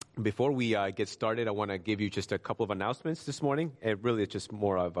Before we get started, I want to give you just a couple of announcements this morning. It really is just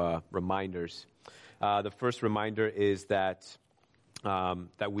more of reminders. The first reminder is that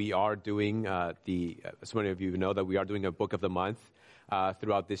we are doing as many of you know, that we are doing a book of the month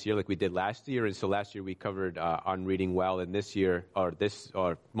throughout this year, like we did last year. And so last year we covered on reading well, and this year or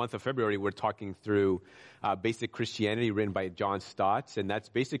month of February we're talking through Basic Christianity, written by John Stott, and that's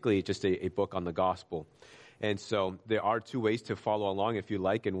basically just a book on the gospel. And so there are two ways to follow along if you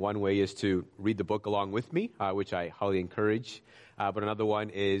like, and one way is to read the book along with me, which I highly encourage. But another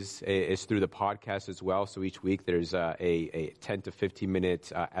one is through the podcast as well. So each week there's a 10 to 15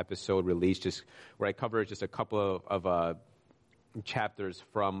 minute episode released, just where I cover just a couple of chapters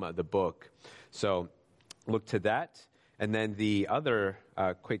from the book. So look to that. And then the other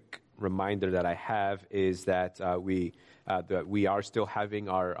quick reminder that I have is that we are still having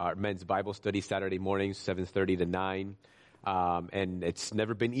our men's Bible study Saturday mornings, 7:30 to 9. And it's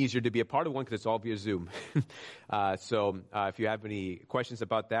never been easier to be a part of one because it's all via Zoom. So if you have any questions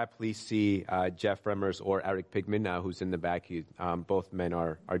about that, please see Jeff Remmers or Eric Pigman, who's in the back. Both men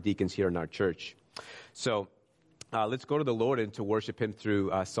are deacons here in our church. So let's go to the Lord and to worship Him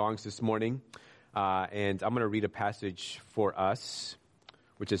through songs this morning. And I'm going to read a passage for us,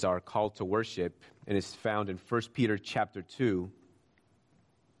 which is our call to worship, and it's found in 1 Peter chapter 2,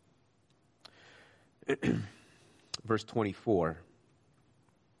 verse 24.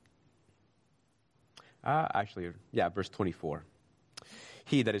 Verse 24.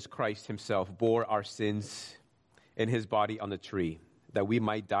 He, that is Christ Himself, bore our sins in His body on the tree, that we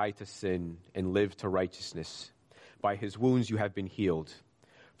might die to sin and live to righteousness. By His wounds you have been healed.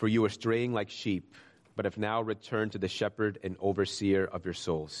 For you were straying like sheep, but have now returned to the shepherd and overseer of your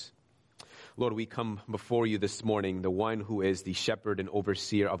souls. Lord, we come before you this morning, the one who is the shepherd and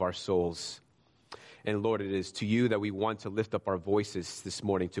overseer of our souls. And Lord, it is to you that we want to lift up our voices this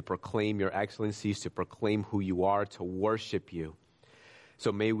morning, to proclaim your excellencies, to proclaim who you are, to worship you.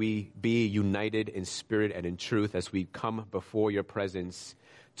 So may we be united in spirit and in truth as we come before your presence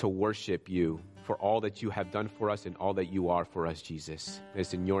to worship you for all that you have done for us and all that you are for us, Jesus.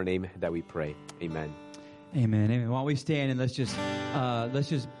 It's in your name that we pray. Amen. Amen. Amen. Why don't we stand and let's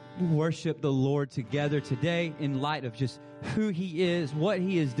just worship the Lord together today in light of just who He is, what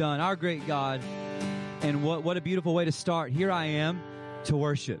He has done, our great God, and what a beautiful way to start. Here I am to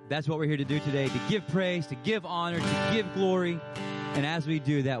worship. That's what we're here to do today, to give praise, to give honor, to give glory. And as we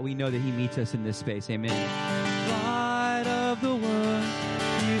do that, we know that He meets us in this space. Amen. Light of the world,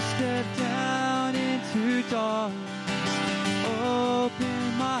 you step down into darkness.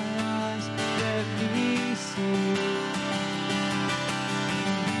 Open my eyes, let me see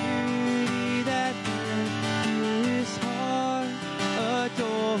beauty that this heart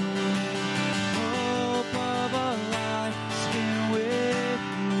adores. Hope of a life spent with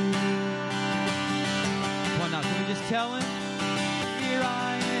you. Come on now, can we just tell Him? Here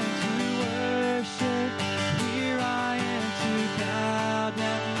I am to worship. Here I am to bow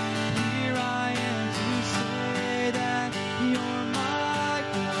down. Here I am to say that you're my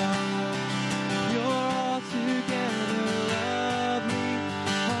God. You're altogether lovely,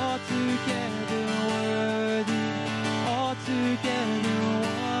 altogether worthy, altogether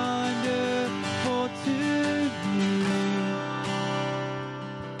wonderful to me.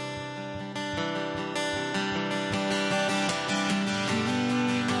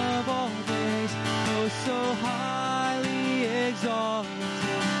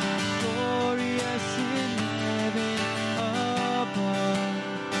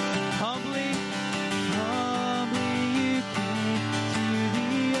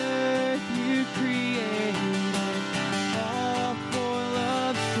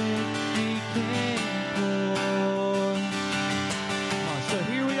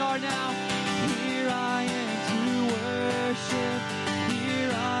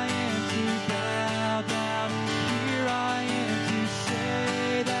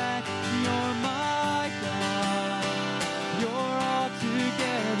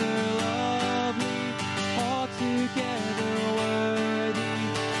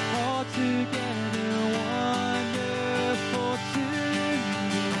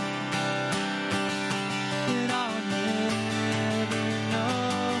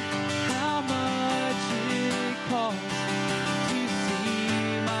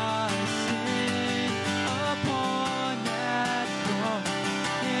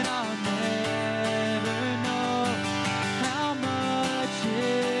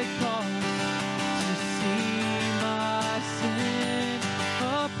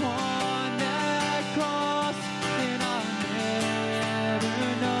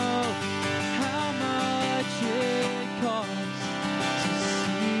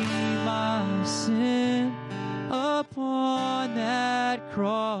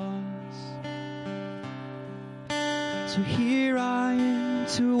 So here I am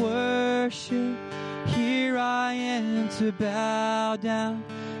to worship. Here I am to bow down.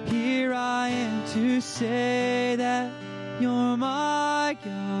 Here I am to say that you're my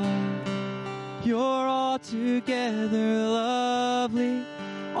God. You're altogether lovely,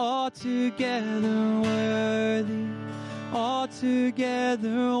 altogether worthy,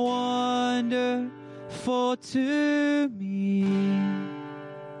 altogether wonderful to me.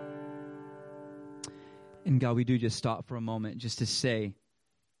 And God, we do just stop for a moment just to say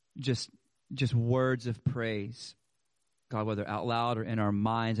just words of praise. God, whether out loud or in our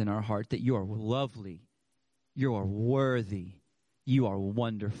minds and our heart, that you are lovely, you are worthy, you are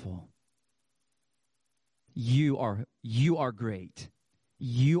wonderful. You are great.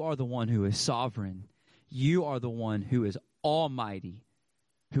 You are the one who is sovereign. You are the one who is almighty,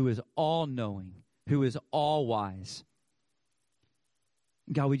 who is all-knowing, who is all-wise.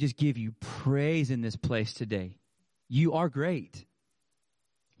 God, we just give you praise in this place today. You are great.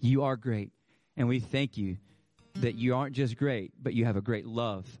 You are great. And we thank you that you aren't just great, but you have a great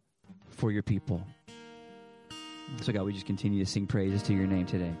love for your people. So God, we just continue to sing praises to your name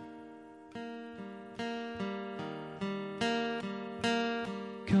today.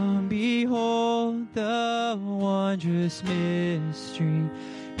 Come behold the wondrous mystery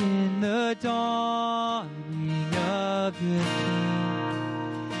in the dawning of the King.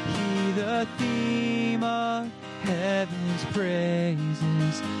 He, the theme of heaven's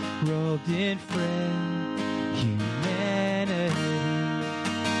praises, robed in frail humanity.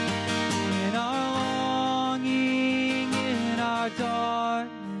 In our longing, in our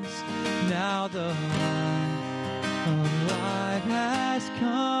darkness, now the light of life has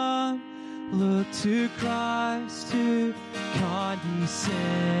come. Look to Christ who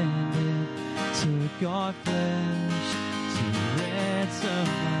condescended, took on flesh to ransom us.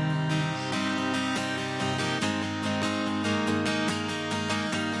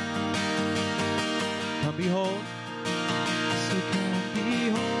 Come behold, so come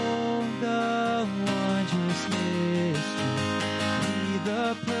behold the wondrous mystery. He,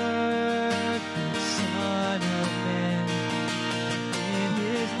 the perfect Son of Man, in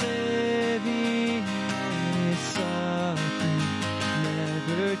his living and his suffering,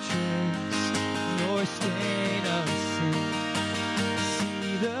 never trace nor stain of sin.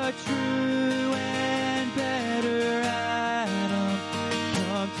 See the true and better Adam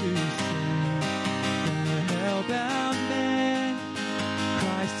come to save the hell-bound man.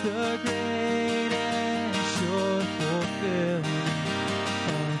 Christ, the great and sure fulfillment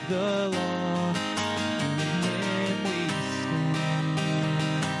of the law, in him we stand.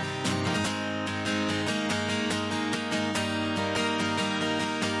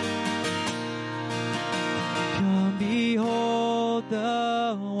 Come behold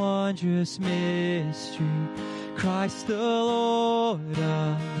the wondrous mystery, Christ the Lord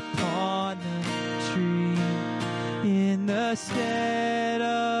upon the tree. In the stead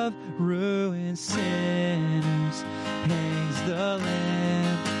of ruined sinners hangs the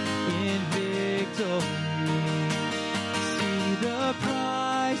Lamb in victory. See the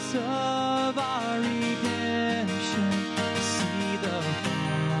price of our redemption. See the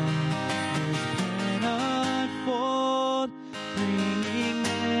Father's plan unfold, bringing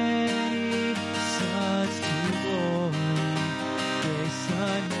many sons to glory. Grace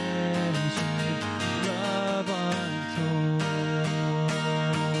unmeasured, love untold.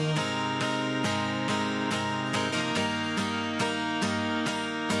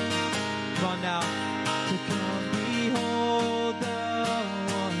 Come on now. To come behold the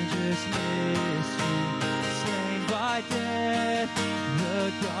wondrous mystery, slain by death, the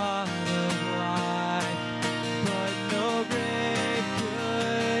God of life. But no grave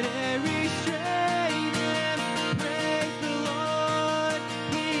could restrain him. Praise the Lord,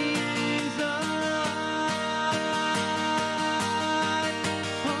 he is alive.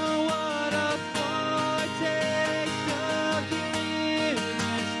 Oh, what a foretaste of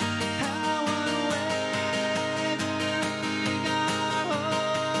deliverance, how unwavering our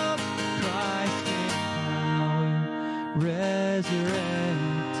hope. Christ in power,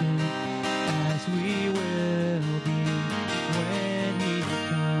 resurrected, as we will be when he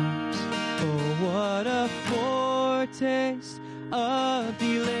comes. Oh, what a foretaste of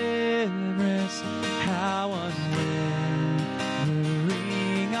deliverance, how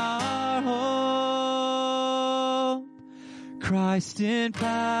unwavering our hope. Christ in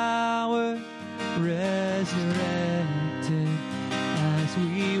power, resurrected, as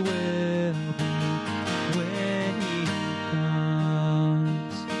we will be when he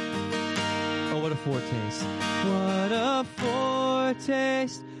comes. Oh, what a foretaste. What a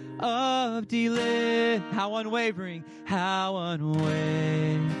foretaste of how unwavering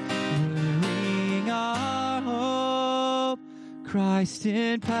our hope, Christ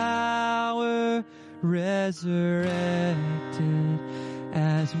in power, resurrected,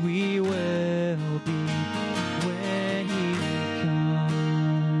 as we will be when he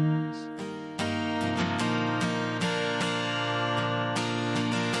comes.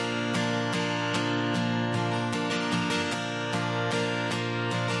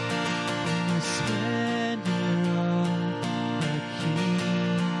 In the splendor of a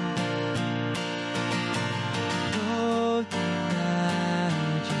king, clothed in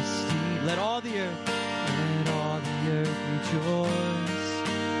majesty, let all the earth rejoice,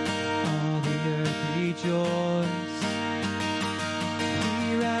 all the earth rejoice.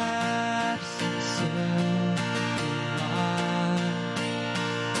 He wraps himself in light,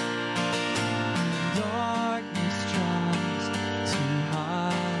 darkness tries to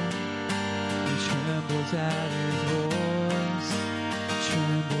hide, and trembles at his voice,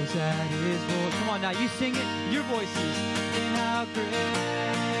 trembles at his voice. Come on now, you sing it, your voices. And how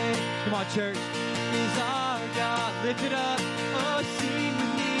great, come on church, is our God. Lift it up, oh sing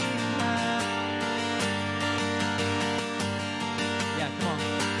with me now. Yeah, come on.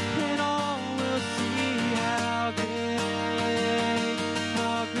 And all will see how great is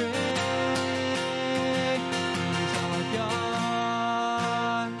our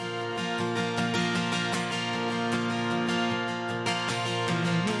God. From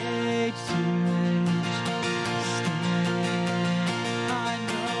age to age stand. I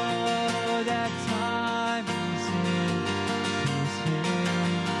know that time is in his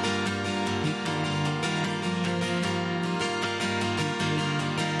hand. Beginning and the end.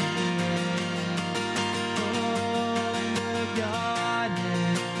 Oh, the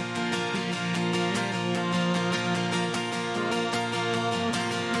Godhead being one. Oh,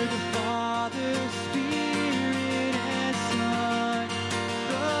 you're the Father, Spirit, and Son,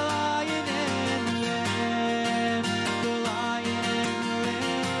 the Lion and the Lamb, the Lion and the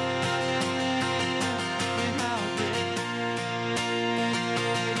Lamb. And how great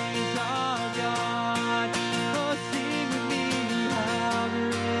is our God? Oh, sing with me, how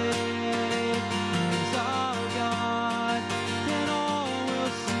great is our God? And all will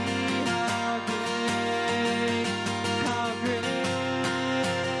see how great is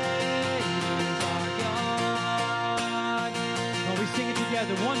our God. Oh, we sing it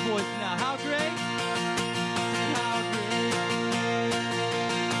together, one voice now. How great? How great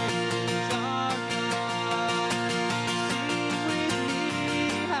is our God? Sing with me,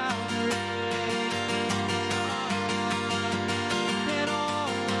 how great is our God? And all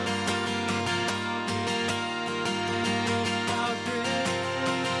will see how great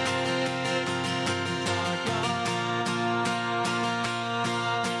is our God.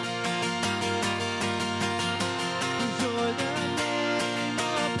 You're the name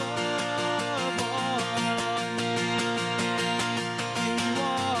above all names. You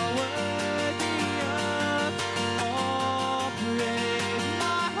are worthy of all praise.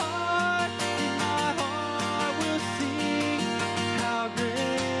 My heart will sing how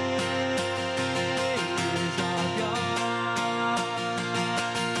great is our God.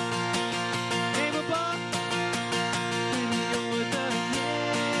 Name above, and you're the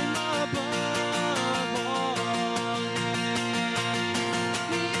name above all names.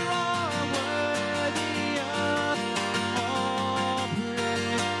 You are worthy of all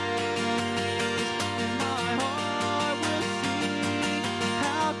praise, and my heart will sing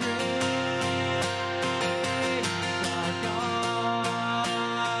how great is our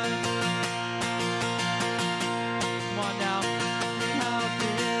God. Come on now. How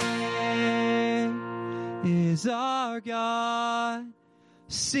great is our God?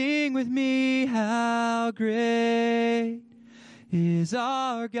 Sing with me, how great is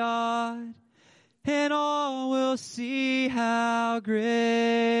our God? And all will see how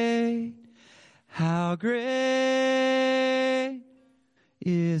great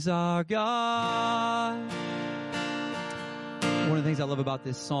is our God. One of the things I love about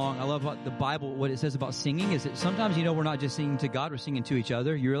this song, I love about the Bible, what it says about singing, is that sometimes, we're not just singing to God, we're singing to each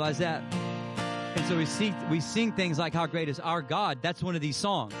other. You realize that? And so we sing things like how great is our God. That's one of these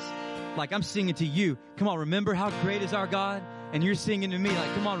songs. Like I'm singing to you. Come on, remember how great is our God? And you're singing to me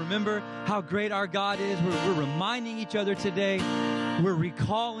like, come on, remember how great our God is. We're reminding each other today. We're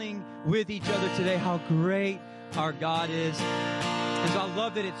recalling with each other today how great our God is. And so I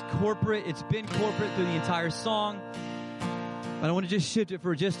love that it's corporate. It's been corporate through the entire song. But I want to just shift it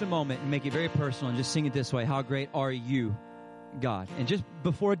for just a moment and make it very personal and just sing it this way. How great are you, God? And just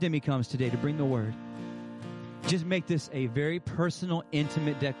before Demi comes today to bring the word, Just make this a very personal,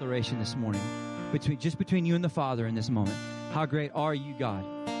 intimate declaration this morning, between you and the Father in this moment. How great are you, God?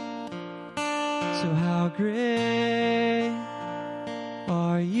 So how great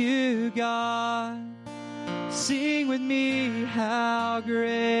are you, God? Sing with me, how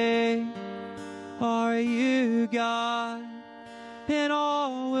great are you, God? And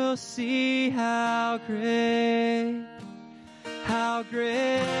all will see how great are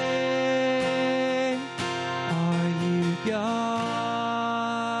you, God.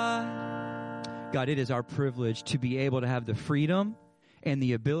 God, it is our privilege to be able to have the freedom and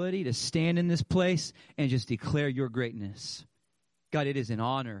the ability to stand in this place and just declare your greatness. God, it is an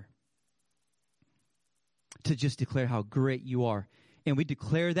honor to just declare how great you are. And we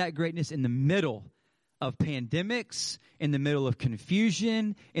declare that greatness in the middle of pandemics, in the middle of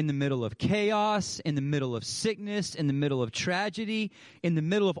confusion, in the middle of chaos, in the middle of sickness, in the middle of tragedy, in the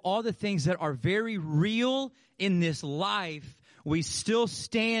middle of all the things that are very real in this life. We still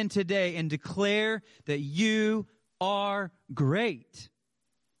stand today and declare that you are great.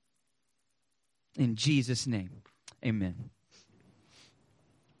 In Jesus' name, amen.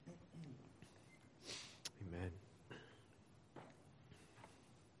 Amen.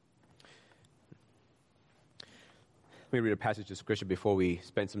 Let me read a passage of Scripture before we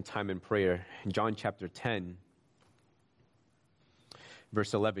spend some time in prayer. In John chapter 10,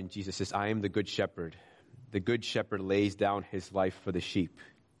 verse 11, Jesus says, I am the good shepherd. The good shepherd lays down his life for the sheep.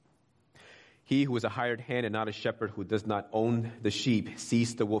 He who is a hired hand and not a shepherd, who does not own the sheep,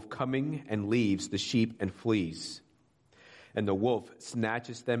 sees the wolf coming and leaves the sheep and flees. And the wolf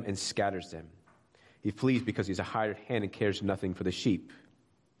snatches them and scatters them. He flees because he's a hired hand and cares nothing for the sheep.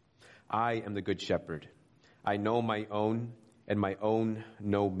 I am the good shepherd. I know my own, and my own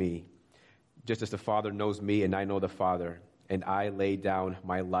know me. Just as the Father knows me, and I know the Father, and I lay down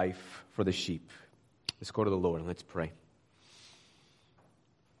my life for the sheep. Let's go to the Lord and let's pray.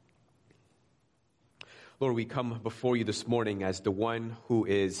 Lord, we come before you this morning as the one who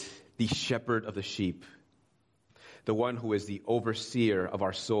is the shepherd of the sheep, the one who is the overseer of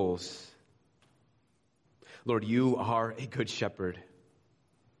our souls. Lord, you are a good shepherd.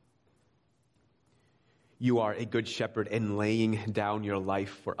 You are a good shepherd in laying down your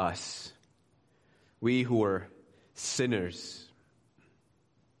life for us. We who are sinners,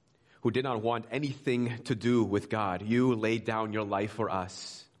 who did not want anything to do with God, you laid down your life for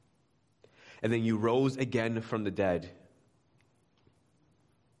us. And then you rose again from the dead.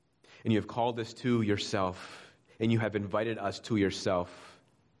 And you have called us to yourself. And you have invited us to yourself.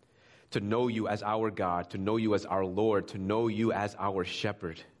 To know you as our God, to know you as our Lord, to know you as our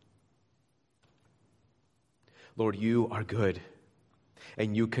shepherd. Lord, you are good.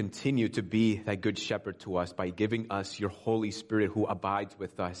 And you continue to be that good shepherd to us by giving us your Holy Spirit who abides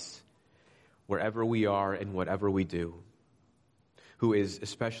with us wherever we are and whatever we do, who is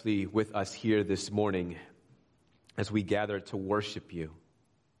especially with us here this morning as we gather to worship you.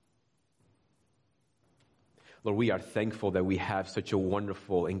 Lord, we are thankful that we have such a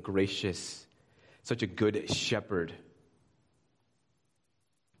wonderful and gracious, such a good shepherd.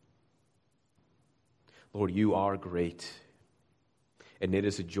 Lord, you are great. And it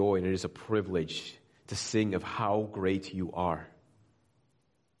is a joy and it is a privilege to sing of how great you are.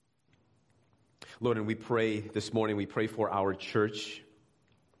 Lord, and we pray this morning, we pray for our church.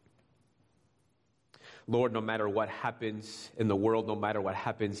 Lord, no matter what happens in the world, no matter what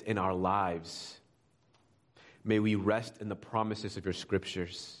happens in our lives, may we rest in the promises of your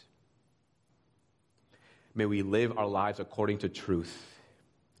scriptures. May we live our lives according to truth.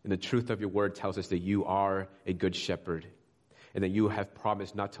 And the truth of your word tells us that you are a good shepherd, and that you have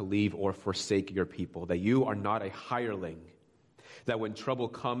promised not to leave or forsake your people, that you are not a hireling, that when trouble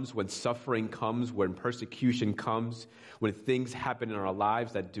comes, when suffering comes, when persecution comes, when things happen in our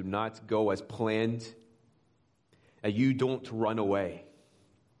lives that do not go as planned, that you don't run away.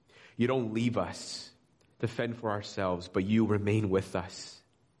 You don't leave us to fend for ourselves, but you remain with us,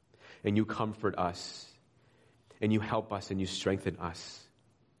 and you comfort us, and you help us, and you strengthen us.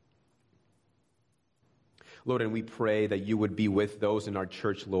 Lord, and we pray that you would be with those in our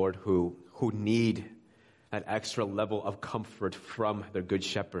church, Lord, who need that extra level of comfort from their good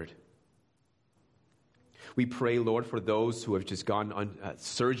shepherd. We pray, Lord, for those who have just gone on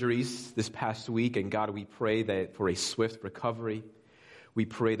surgeries this past week, and God, we pray that for a swift recovery. We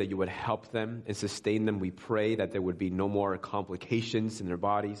pray that you would help them and sustain them. We pray that there would be no more complications in their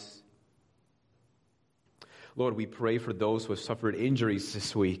bodies. Lord, we pray for those who have suffered injuries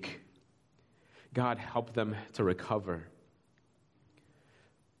this week. God, help them to recover.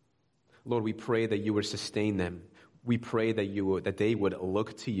 Lord, we pray that you would sustain them. We pray that they would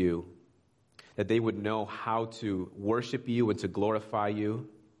look to you, that they would know how to worship you and to glorify you,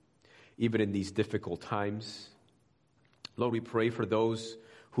 even in these difficult times. Lord, we pray for those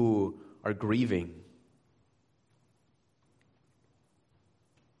who are grieving.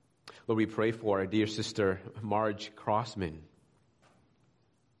 Lord, we pray for our dear sister Marge Crossman.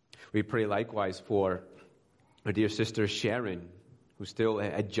 We pray likewise for our dear sister Sharon, who's still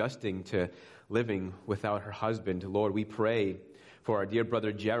adjusting to living without her husband. Lord, we pray for our dear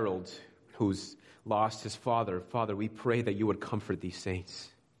brother Gerald, who's lost his father. Father, we pray that you would comfort these saints.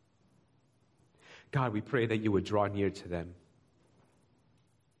 God, we pray that you would draw near to them,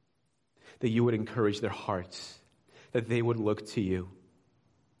 that you would encourage their hearts, that they would look to you,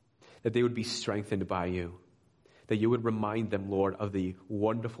 that they would be strengthened by you, that you would remind them, Lord, of the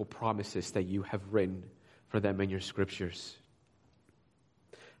wonderful promises that you have written for them in your scriptures.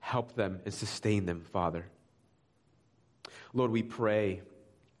 Help them and sustain them, Father. Lord, we pray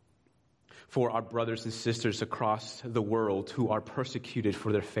for our brothers and sisters across the world who are persecuted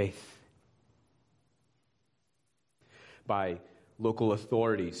for their faith by local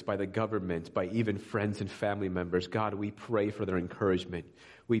authorities, by the government, by even friends and family members. God, we pray for their encouragement.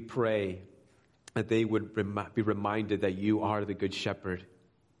 We pray that they would be reminded that you are the Good Shepherd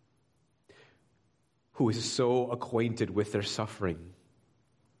who is so acquainted with their suffering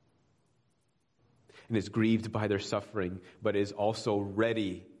and is grieved by their suffering, but is also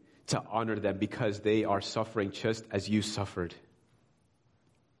ready to honor them because they are suffering just as you suffered.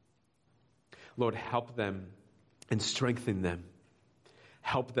 Lord, help them and strengthen them.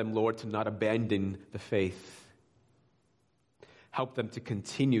 Help them, Lord, to not abandon the faith. Help them to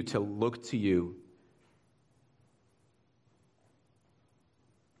continue to look to you.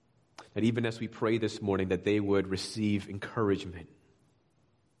 That even as we pray this morning, that they would receive encouragement.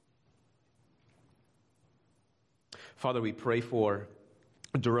 Father, we pray for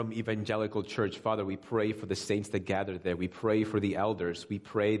Durham Evangelical Church. Father, we pray for the saints that gather there. We pray for the elders. We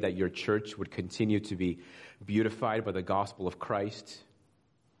pray that your church would continue to be beautified by the gospel of Christ.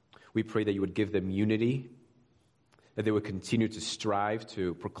 We pray that you would give them unity, that they would continue to strive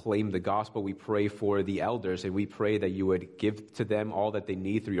to proclaim the gospel. We pray for the elders, and we pray that you would give to them all that they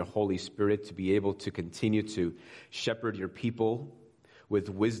need through your Holy Spirit to be able to continue to shepherd your people with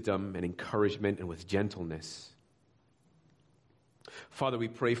wisdom and encouragement and with gentleness. Father, we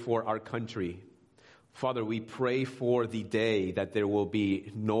pray for our country. Father, we pray for the day that there will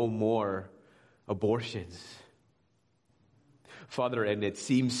be no more abortions. Father, and it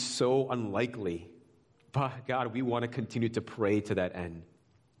seems so unlikely, but God, we want to continue to pray to that end.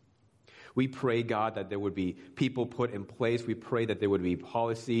 We pray, God, that there would be people put in place. We pray that there would be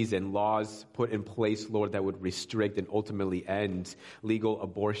policies and laws put in place, Lord, that would restrict and ultimately end legal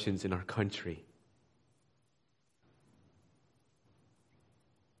abortions in our country.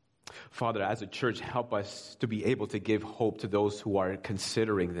 Father, as a church, help us to be able to give hope to those who are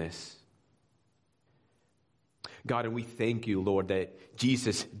considering this. God, and we thank you, Lord, that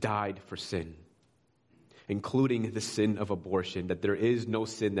Jesus died for sin, including the sin of abortion, that there is no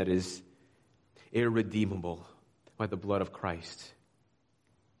sin that is irredeemable by the blood of Christ.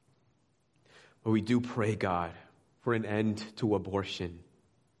 But we do pray, God, for an end to abortion.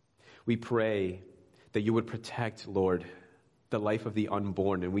 We pray that you would protect, Lord, the life of the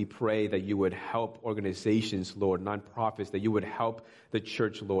unborn, and we pray that you would help organizations, Lord, nonprofits, that you would help the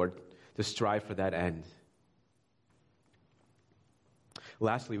church, Lord, to strive for that end.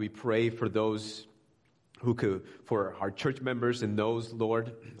 Lastly, we pray for those for our church members and those,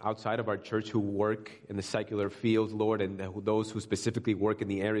 Lord, outside of our church who work in the secular field, Lord, and those who specifically work in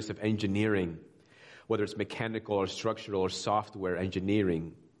the areas of engineering, whether it's mechanical or structural or software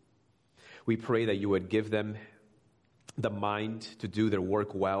engineering. We pray that you would give them the mind to do their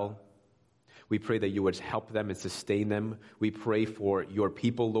work well. We pray that you would help them and sustain them. We pray for your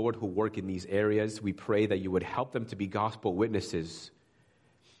people, Lord, who work in these areas. We pray that you would help them to be gospel witnesses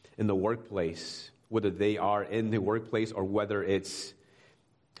in the workplace, whether they are in the workplace or whether it's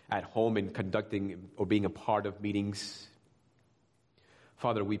at home and conducting or being a part of meetings.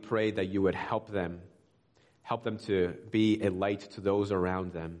 Father, we pray that you would help them to be a light to those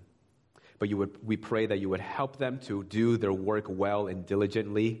around them. But we pray that you would help them to do their work well and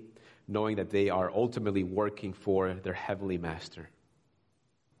diligently, knowing that they are ultimately working for their heavenly master.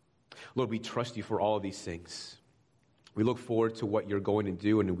 Lord, we trust you for all of these things. We look forward to what you're going to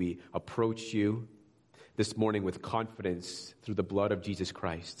do, and we approach you this morning with confidence through the blood of Jesus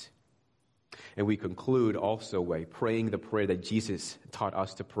Christ. And we conclude also by praying the prayer that Jesus taught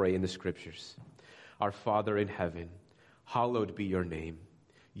us to pray in the scriptures. Our Father in heaven, hallowed be your name.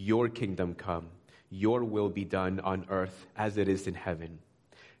 Your kingdom come, your will be done on earth as it is in heaven.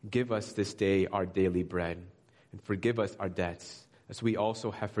 Give us this day our daily bread, and forgive us our debts, as we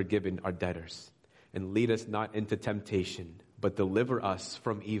also have forgiven our debtors. And lead us not into temptation, but deliver us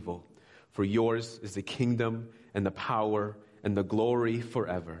from evil. For yours is the kingdom and the power and the glory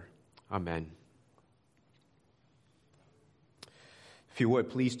forever. Amen. If you would,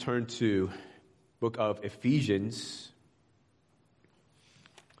 please turn to the book of Ephesians.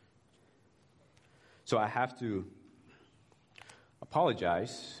 So I have to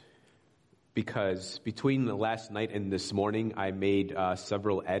apologize because between the last night and this morning, I made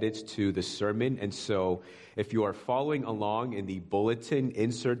several edits to the sermon. And so if you are following along in the bulletin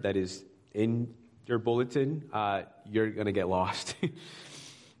insert that is in your bulletin, you're going to get lost.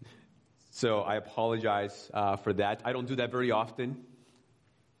 So I apologize for that. I don't do that very often,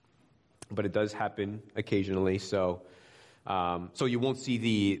 but it does happen occasionally. So you won't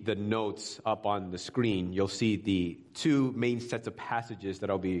see the notes up on the screen. You'll see the two main sets of passages that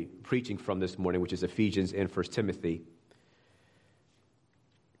I'll be preaching from this morning, which is Ephesians and 1 Timothy.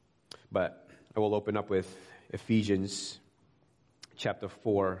 But I will open up with Ephesians chapter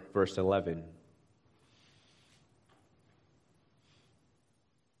 4, verse 11.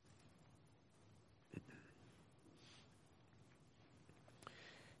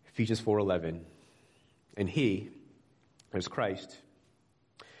 Ephesians 4:11. And he, as Christ,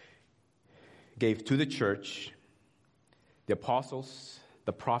 gave to the church the apostles,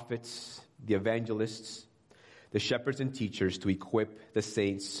 the prophets, the evangelists, the shepherds and teachers to equip the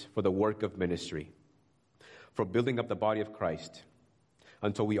saints for the work of ministry, for building up the body of Christ,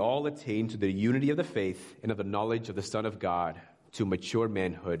 until we all attain to the unity of the faith and of the knowledge of the Son of God, to mature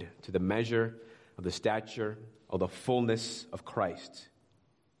manhood, to the measure of the stature of the fullness of Christ,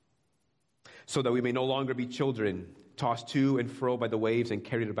 so that we may no longer be children, tossed to and fro by the waves and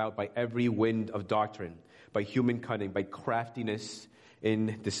carried about by every wind of doctrine, by human cunning, by craftiness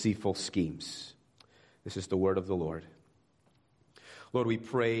in deceitful schemes. This is the word of the Lord. Lord, we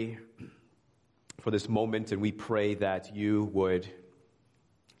pray for this moment, and we pray that you would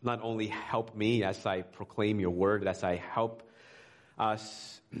not only help me as I proclaim your word, as I help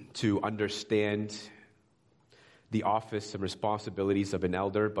us to understand the office and responsibilities of an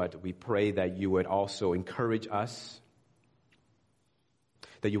elder, but we pray that you would also encourage us,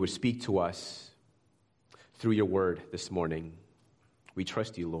 that you would speak to us through your word this morning. We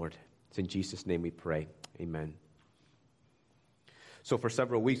trust you, Lord. It's in Jesus' name we pray. Amen. So for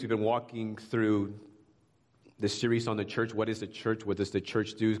several weeks, we've been walking through this series on the church. What is the church? What does the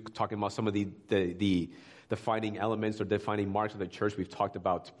church do? Talking about some of the defining elements or defining marks of the church. We've talked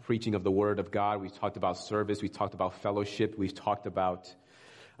about preaching of the word of God. We've talked about service. We've talked about fellowship. We've talked about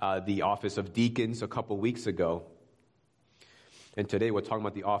the office of deacons a couple weeks ago. And today we're talking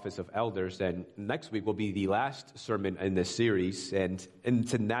about the office of elders. And next week will be the last sermon in this series. And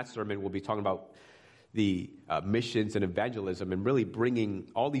in that sermon, we'll be talking about the missions and evangelism and really bringing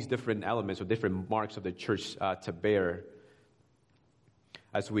all these different elements or different marks of the church to bear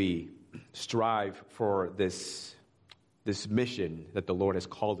as we strive for this mission that the Lord has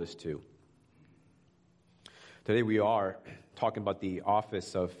called us to. Today we are talking about the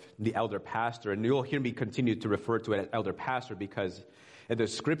office of the elder pastor, and you'll hear me continue to refer to it as elder pastor because in the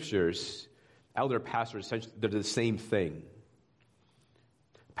scriptures, elder pastor, essentially, they're the same thing.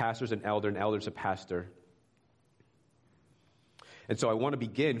 Pastor's an elder, and elder's a pastor. And so I want to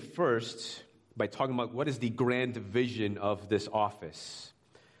begin first by talking about what is the grand vision of this office.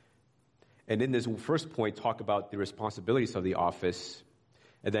 And in this first point, talk about the responsibilities of the office.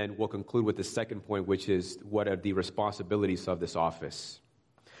 And then we'll conclude with the second point, which is what are the responsibilities of this office.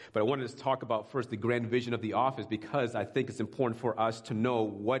 But I wanted to talk about first the grand vision of the office because I think it's important for us to know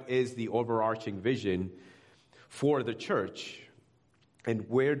what is the overarching vision for the church and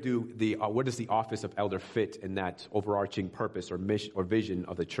where does the office of elder fit in that overarching purpose or mission or vision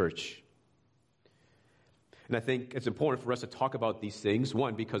of the church. And I think it's important for us to talk about these things.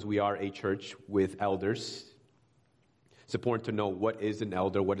 One, because we are a church with elders. It's important to know what is an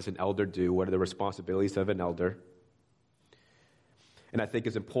elder, what does an elder do, what are the responsibilities of an elder. And I think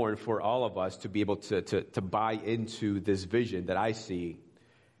it's important for all of us to be able to buy into this vision that I see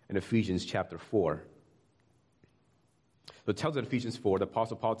in Ephesians chapter 4. So it tells in Ephesians 4, the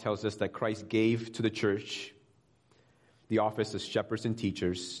Apostle Paul tells us that Christ gave to the church the office of shepherds and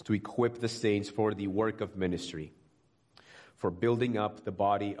teachers to equip the saints for the work of ministry, for building up the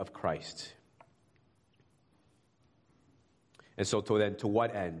body of Christ. And so to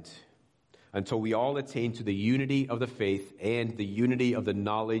what end? Until we all attain to the unity of the faith and the unity of the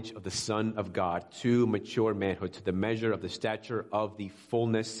knowledge of the Son of God, to mature manhood, to the measure of the stature of the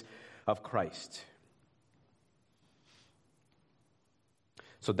fullness of Christ.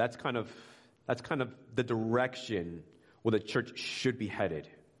 So that's kind of the direction where the church should be headed.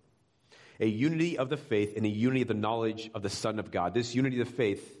 A unity of the faith and a unity of the knowledge of the Son of God. This unity of the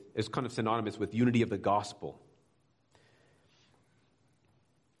faith is kind of synonymous with unity of the gospel.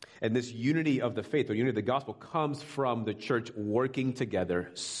 And this unity of the faith or unity of the gospel comes from the church working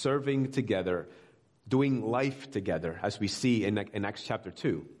together, serving together, doing life together, as we see in Acts chapter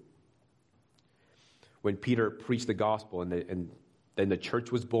 2. When Peter preached the gospel and then the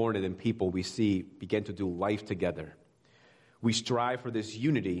church was born, and then people we see began to do life together. We strive for this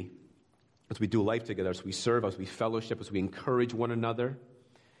unity as we do life together, as we serve, as we fellowship, as we encourage one another.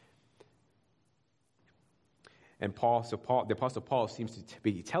 And the Apostle Paul seems to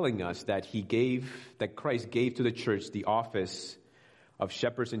be telling us that Christ gave to the church the office of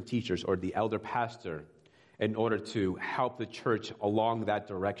shepherds and teachers, or the elder pastor, in order to help the church along that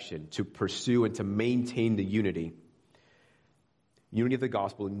direction, to pursue and to maintain the unity. Unity of the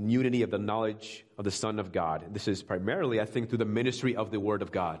gospel, and unity of the knowledge of the Son of God. This is primarily, I think, through the ministry of the Word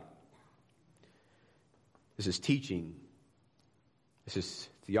of God. This is teaching. This is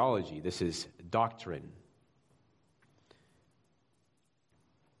theology. This is doctrine.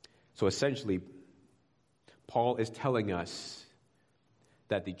 So essentially, Paul is telling us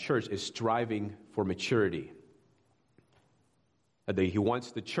that the church is striving for maturity. That he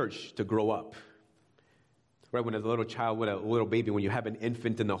wants the church to grow up. Right, when a little child, when a little baby, when you have an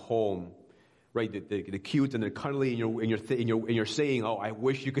infant in the home, right, they're cute and they're cuddly, and you're saying, "Oh, I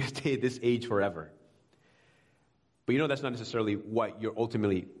wish you could stay at this age forever." But that's not necessarily what your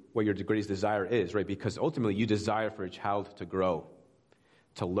greatest desire is, right? Because ultimately, you desire for a child to grow,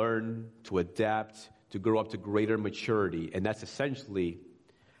 to learn, to adapt, to grow up to greater maturity, and that's essentially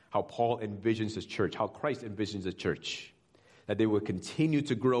how Paul envisions his church, how Christ envisions the church. That they will continue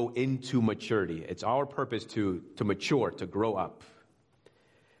to grow into maturity. It's our purpose to mature, to grow up,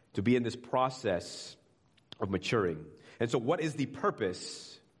 to be in this process of maturing. And so what is the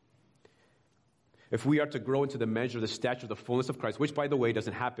purpose? If we are to grow into the measure of the stature of the fullness of Christ, which, by the way,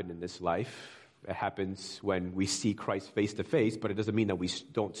 doesn't happen in this life. It happens when we see Christ face to face, but it doesn't mean that we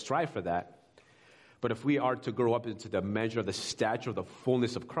don't strive for that. But if we are to grow up into the measure of the stature of the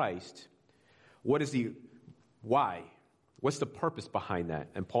fullness of Christ, what is the why? What's the purpose behind that?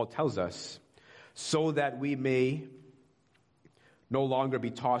 And Paul tells us, so that we may no longer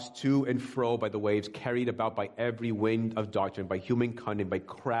be tossed to and fro by the waves, carried about by every wind of doctrine, by human cunning, by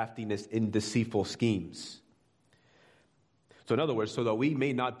craftiness in deceitful schemes. So in other words, so that we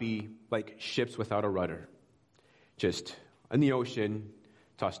may not be like ships without a rudder, just in the ocean,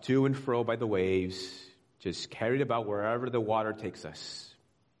 tossed to and fro by the waves, just carried about wherever the water takes us.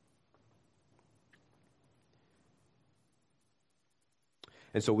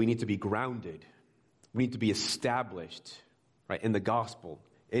 And so we need to be grounded. We need to be established, right, in the gospel,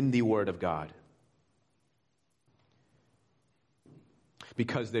 in the Word of God.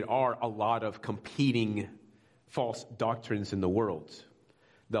 Because there are a lot of competing false doctrines in the world.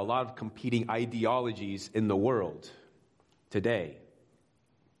 There are a lot of competing ideologies in the world today.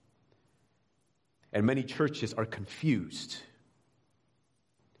 And many churches are confused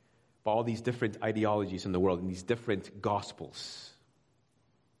by all these different ideologies in the world and these different gospels.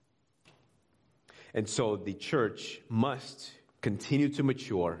 And so the church must continue to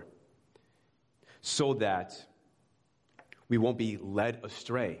mature so that we won't be led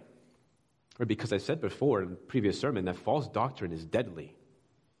astray. Or because I said before in the previous sermon that false doctrine is deadly.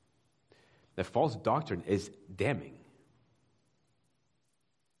 That false doctrine is damning.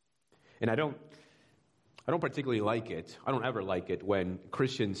 And I don't particularly like it. I don't ever like it when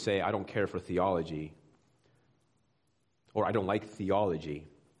Christians say, I don't care for theology. Or I don't like theology.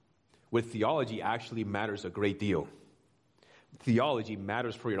 With theology actually matters a great deal. Theology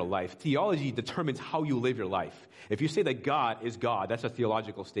matters for your life. Theology determines how you live your life. If you say that God is God, that's a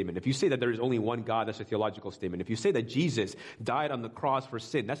theological statement. If you say that there is only one God, that's a theological statement. If you say that Jesus died on the cross for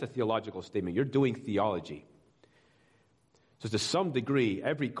sin, that's a theological statement. You're doing theology. So to some degree,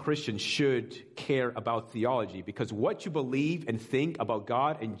 every Christian should care about theology, because what you believe and think about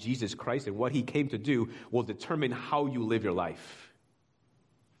God and Jesus Christ and what He came to do will determine how you live your life.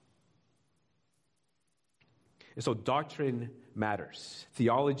 And so doctrine matters.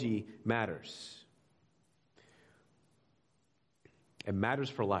 Theology matters. It matters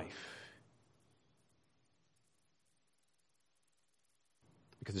for life.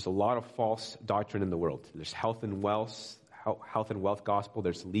 Because there's a lot of false doctrine in the world. There's health and wealth gospel.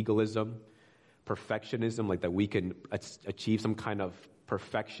 There's legalism, perfectionism, like that we can achieve some kind of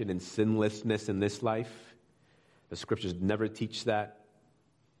perfection and sinlessness in this life. The scriptures never teach that.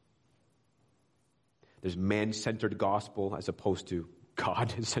 There's man-centered gospel as opposed to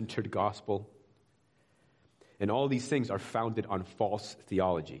God-centered gospel. And all these things are founded on false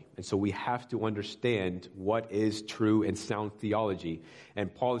theology. And so we have to understand what is true and sound theology.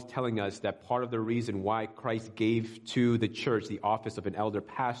 And Paul is telling us that part of the reason why Christ gave to the church the office of an elder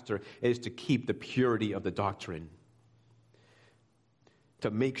pastor is to keep the purity of the doctrine. To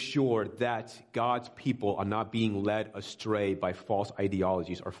make sure that God's people are not being led astray by false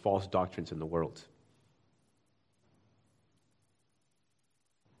ideologies or false doctrines in the world.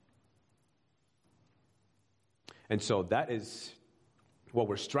 And so that is what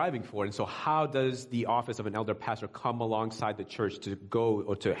we're striving for. And so how does the office of an elder pastor come alongside the church to go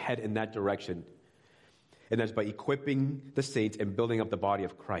or to head in that direction? And that's by equipping the saints and building up the body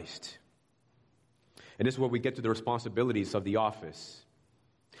of Christ. And this is where we get to the responsibilities of the office.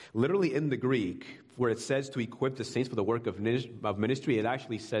 Literally in the Greek, where it says to equip the saints for the work of ministry, it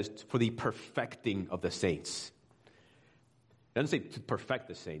actually says for the perfecting of the saints. It doesn't say to perfect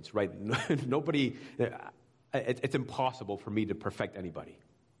the saints, right? Nobody... It's impossible for me to perfect anybody.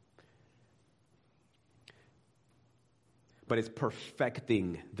 But it's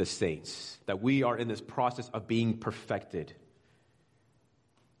perfecting the saints, that we are in this process of being perfected,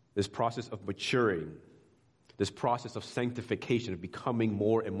 this process of maturing, this process of sanctification, of becoming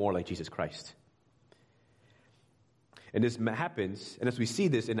more and more like Jesus Christ. And this happens, and as we see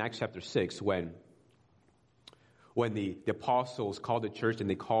this in Acts chapter 6, when the apostles called the church and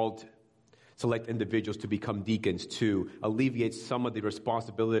they called select individuals to become deacons to alleviate some of the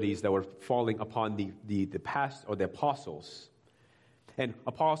responsibilities that were falling upon the past or the apostles. And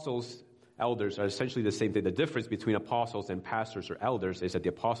apostles, elders are essentially the same thing. The difference between apostles and pastors or elders is that the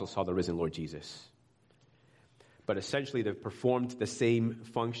apostles saw the risen Lord Jesus. But essentially they performed the same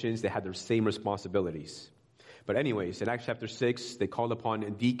functions, they had the same responsibilities. But anyways, in Acts chapter 6, they called upon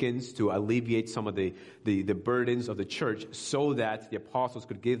deacons to alleviate some of the burdens of the church so that the apostles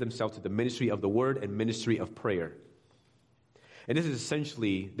could give themselves to the ministry of the word and ministry of prayer. And this is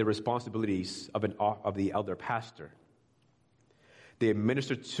essentially the responsibilities of the elder pastor. They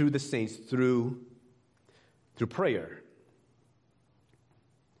administer to the saints through prayer.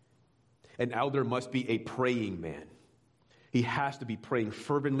 An elder must be a praying man. He has to be praying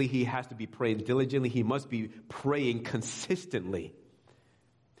fervently. He has to be praying diligently. He must be praying consistently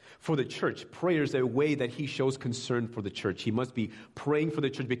for the church. Prayer is a way that he shows concern for the church. He must be praying for the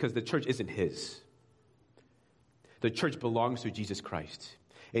church because the church isn't his. The church belongs to Jesus Christ.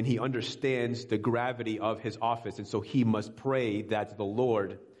 And he understands the gravity of his office. And so he must pray that the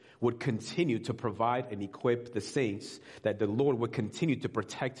Lord would continue to provide and equip the saints, that the Lord would continue to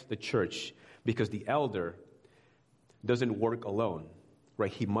protect the church, because the elder doesn't work alone,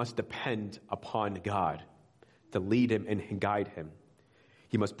 right? He must depend upon God to lead him and guide him.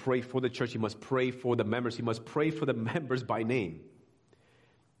 He must pray for the church. He must pray for the members. He must pray for the members by name,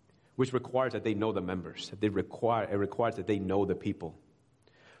 which requires that they know the members. It requires that they know the people.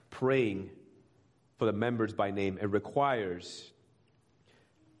 Praying for the members by name, it requires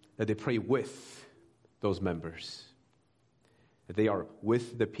that they pray with those members, that they are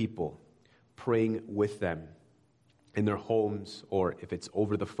with the people, praying with them in their homes, or if it's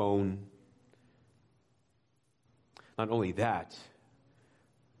over the phone. Not only that,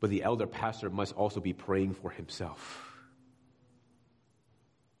 but the elder pastor must also be praying for himself.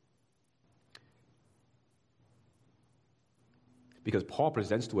 Because Paul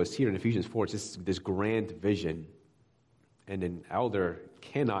presents to us here in Ephesians 4, it's this grand vision, and an elder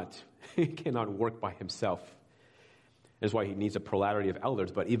cannot work by himself. That's why he needs a plurality of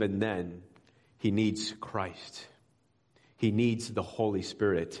elders, but even then, he needs Christ. He needs the Holy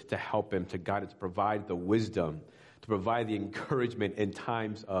Spirit to help him, to guide him, to provide the wisdom, to provide the encouragement in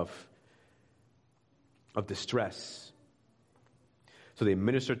times of distress. So they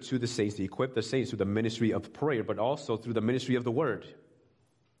minister to the saints, they equip the saints through the ministry of prayer, but also through the ministry of the word,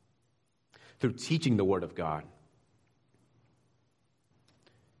 through teaching the word of God.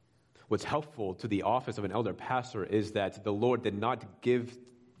 What's helpful to the office of an elder pastor is that the Lord did not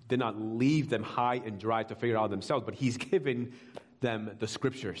leave them high and dry to figure it out themselves, but he's given them the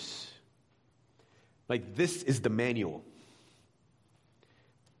scriptures. Like, this is the manual.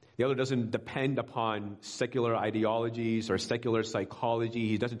 The elder doesn't depend upon secular ideologies or secular psychology.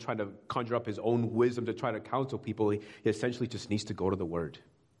 He doesn't try to conjure up his own wisdom to try to counsel people. He essentially just needs to go to the word.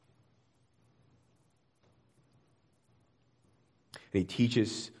 And he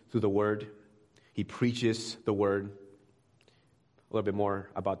teaches through the word. He preaches the word. A little bit more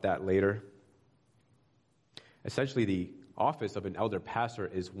about that later. Essentially, the office of an elder pastor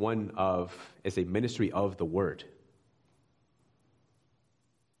is a ministry of the word.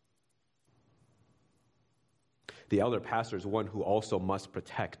 The elder pastor is one who also must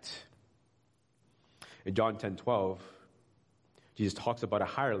protect. In John 10:12, Jesus talks about a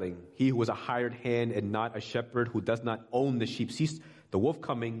hireling. He who was a hired hand and not a shepherd, who does not own the sheep, sees the wolf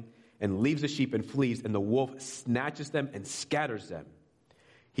coming and leaves the sheep and flees, and the wolf snatches them and scatters them.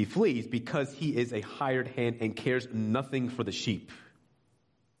 He flees because he is a hired hand and cares nothing for the sheep.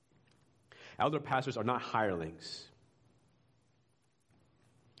 Elder pastors are not hirelings.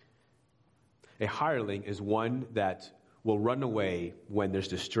 A hireling is one that will run away when there's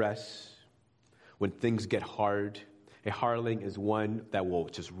distress, when things get hard. A hireling is one that will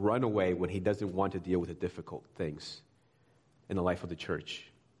just run away when he doesn't want to deal with the difficult things in the life of the church.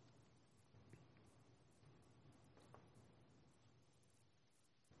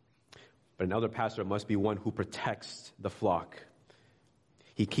 But an elder pastor must be one who protects the flock.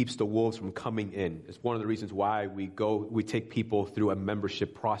 He keeps the wolves from coming in. It's one of the reasons why we take people through a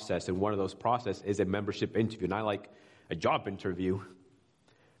membership process, and one of those processes is a membership interview, not like a job interview,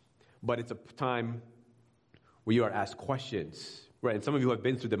 but it's a time where you are asked questions, right? And some of you who have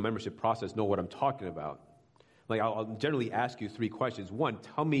been through the membership process know what I'm talking about. Like, I'll generally ask you 3 questions. 1,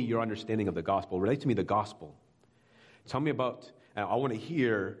 tell me your understanding of the gospel. Relate to me the gospel. Tell me about, I want to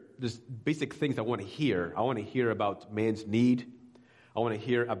hear, there's basic things I want to hear. I want to hear about man's need. I want to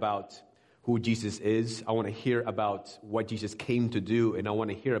hear about who Jesus is. I want to hear about what Jesus came to do. And I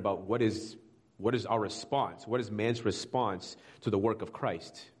want to hear about what is our response? What is man's response to the work of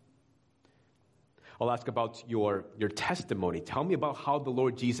Christ? I'll ask about your testimony. Tell me about how the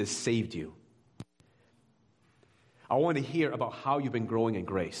Lord Jesus saved you. I want to hear about how you've been growing in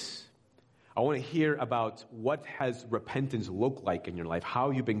grace. I want to hear about what has repentance looked like in your life,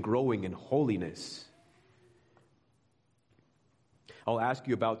 how you've been growing in holiness. I'll ask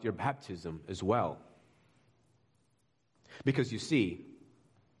you about your baptism as well. Because you see,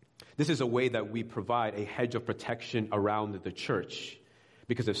 this is a way that we provide a hedge of protection around the church.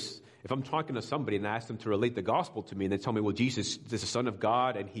 Because if I'm talking to somebody and I ask them to relate the gospel to me and they tell me, well, Jesus is the Son of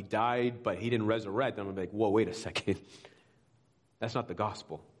God and he died, but he didn't resurrect, then I'm going to be like, whoa, wait a second. That's not the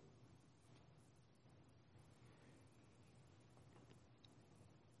gospel.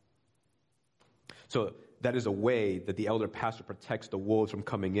 So that is a way that the elder pastor protects the wolves from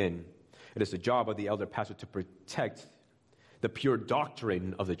coming in. It is the job of the elder pastor to protect the pure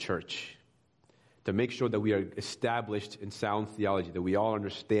doctrine of the church, to make sure that we are established in sound theology, that we all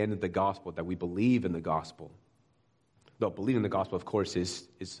understand the gospel, that we believe in the gospel. Though believing in the gospel, of course, is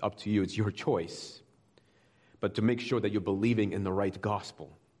up to you. It's your choice. But to make sure that you're believing in the right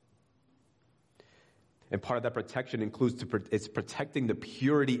gospel. And part of that protection includes it's protecting the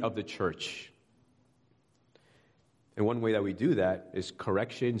purity of the church. And one way that we do that is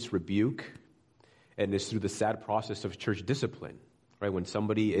corrections, rebuke, and it's through the sad process of church discipline, right? When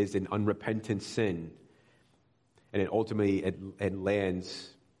somebody is in unrepentant sin, and it ultimately it lands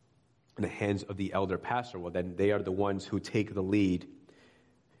in the hands of the elder pastor, well, then they are the ones who take the lead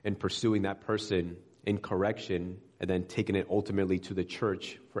in pursuing that person in correction, and then taking it ultimately to the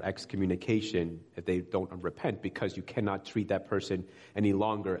church for excommunication if they don't repent, because you cannot treat that person any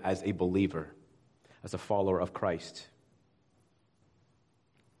longer as a believer, as a follower of Christ.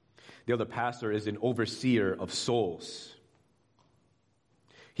 The elder pastor is an overseer of souls.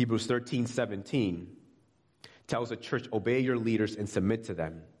 Hebrews 13:17 tells the church, obey your leaders and submit to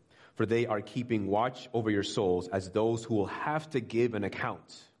them, for they are keeping watch over your souls as those who will have to give an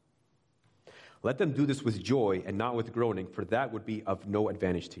account. Let them do this with joy and not with groaning, for that would be of no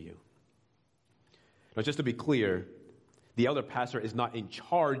advantage to you. Now, just to be clear, the elder pastor is not in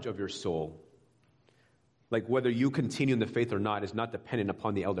charge of your soul. Like, whether you continue in the faith or not is not dependent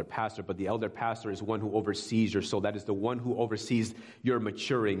upon the elder pastor, but the elder pastor is one who oversees your soul. That is the one who oversees your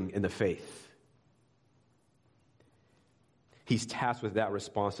maturing in the faith. He's tasked with that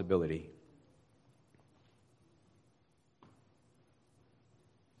responsibility.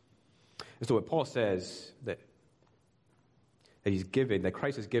 And so what Paul says that Christ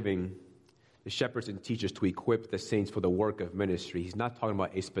is giving the shepherds and teachers to equip the saints for the work of ministry. He's not talking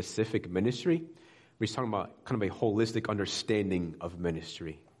about a specific ministry. He's talking about kind of a holistic understanding of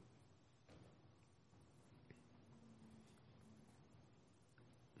ministry.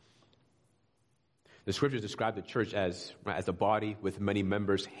 The scriptures describe the church as a body with many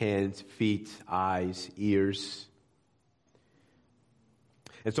members, hands, feet, eyes, ears.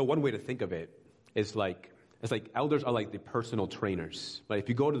 And so one way to think of it is it's like elders are like the personal trainers. Like, if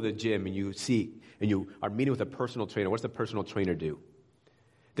you go to the gym and you are meeting with a personal trainer, what's the personal trainer do?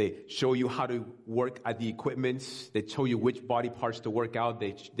 They show you how to work at the equipment. They tell you which body parts to work out.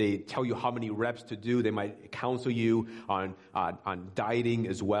 They tell you how many reps to do. They might counsel you on dieting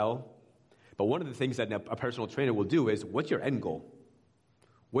as well. But one of the things that a personal trainer will do is, what's your end goal?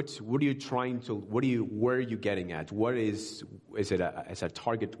 What are you trying to, where are you getting at? What is it a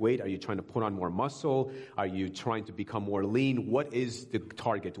target weight? Are you trying to put on more muscle? Are you trying to become more lean? What is the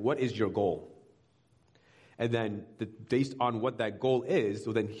target? What is your goal? And then based on what that goal is,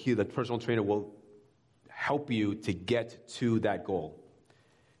 so then the personal trainer will help you to get to that goal.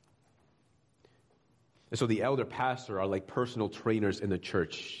 And so the elder pastor are like personal trainers in the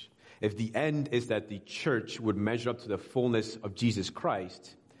church. If the end is that the church would measure up to the fullness of Jesus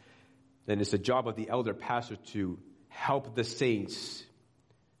Christ, then it's the job of the elder pastor to help the saints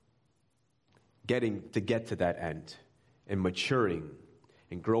get to that end and maturing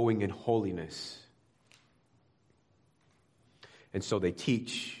and growing in holiness. And so they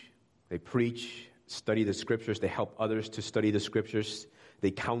teach, they preach, study the scriptures, they help others to study the scriptures,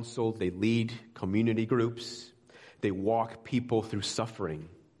 they counsel, they lead community groups, they walk people through suffering.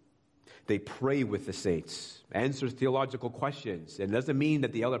 They pray with the saints, answer theological questions. And it doesn't mean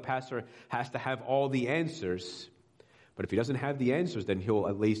that the elder pastor has to have all the answers. But if he doesn't have the answers, then he'll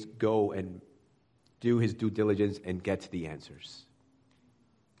at least go and do his due diligence and get to the answers.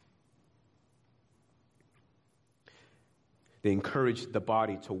 They encourage the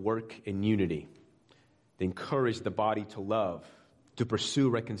body to work in unity. They encourage the body to love, to pursue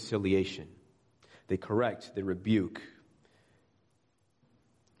reconciliation. They correct, they rebuke.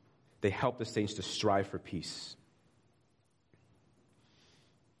 They help the saints to strive for peace.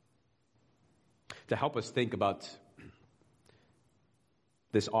 To help us think about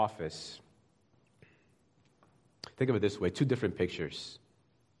this office, think of it this way, 2 different pictures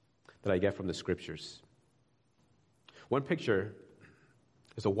that I get from the scriptures. One picture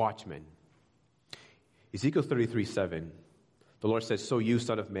is a watchman. Ezekiel 33:7, the Lord says, "So you,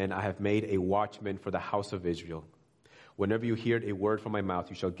 son of man, I have made a watchman for the house of Israel. Whenever you hear a word from my mouth,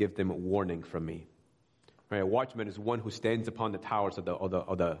 you shall give them warning from me." Right, a watchman is one who stands upon the towers of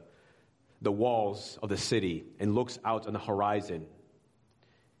the walls of the city and looks out on the horizon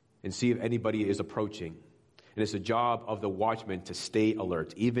and see if anybody is approaching. And it's the job of the watchman to stay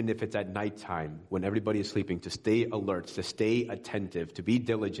alert, even if it's at nighttime when everybody is sleeping, to stay alert, to stay attentive, to be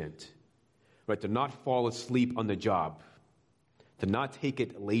diligent, right? To not fall asleep on the job, to not take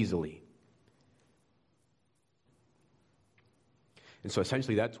it lazily. And so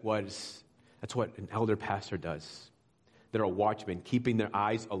essentially that's what an elder pastor does. They're a watchman, keeping their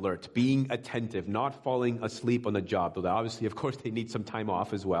eyes alert, being attentive, not falling asleep on the job. Though obviously, of course, they need some time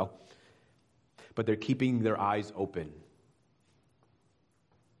off as well. But they're keeping their eyes open,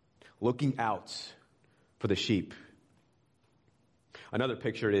 looking out for the sheep. Another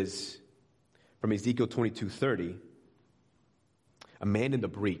picture is from Ezekiel 22:30, a man in the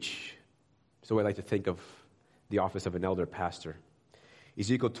breach. So I like to think of the office of an elder pastor.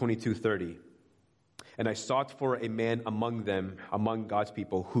 Ezekiel 22:30. "And I sought for a man among them, among God's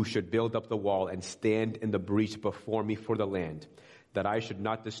people, who should build up the wall and stand in the breach before me for the land, that I should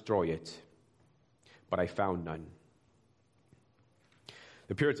not destroy it. But I found none."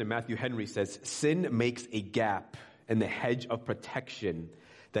 The Puritan Matthew Henry says, "Sin makes a gap in the hedge of protection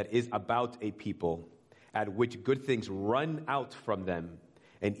that is about a people, at which good things run out from them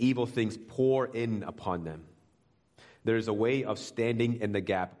and evil things pour in upon them. There is a way of standing in the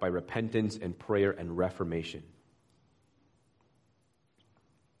gap by repentance and prayer and reformation."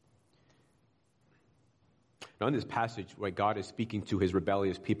 Now in this passage, where God is speaking to his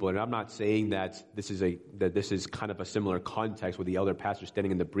rebellious people, and I'm not saying that this is kind of a similar context with the elder pastor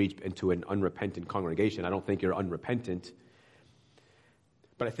standing in the breach into an unrepentant congregation. I don't think you're unrepentant.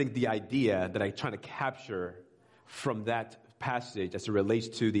 But I think the idea that I'm trying to capture from that passage as it relates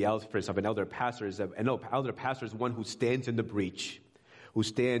to the office of an elder pastor is that an elder pastor is one who stands in the breach, who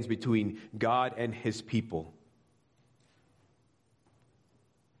stands between God and his people.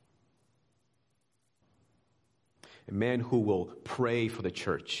 A man who will pray for the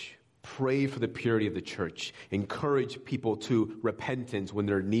church, pray for the purity of the church, encourage people to repentance when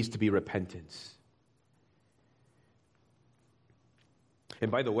there needs to be repentance. And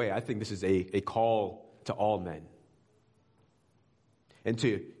by the way, I think this is a call to all men, and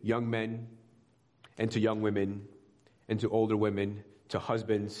to young men, and to young women, and to older women, to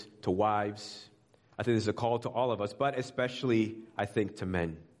husbands, to wives. I think this is a call to all of us, but especially, I think, to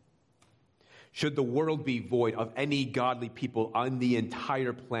men. Should the world be void of any godly people on the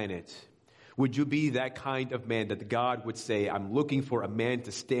entire planet, would you be that kind of man that God would say, "I'm looking for a man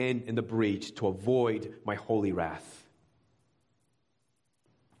to stand in the breach to avoid my holy wrath"?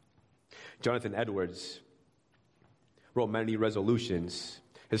 Jonathan Edwards wrote many resolutions.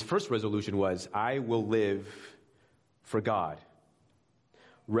 His first resolution was, "I will live for God."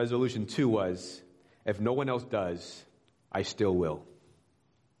 Resolution 2 was, if no one else does, I still will.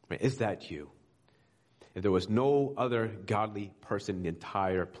 Right? Is that you? If there was no other godly person in the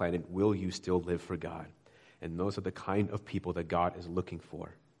entire planet, will you still live for God? And those are the kind of people that God is looking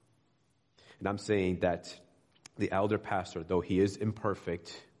for. And I'm saying that the elder pastor, though he is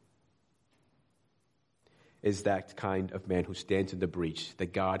imperfect, is that kind of man who stands in the breach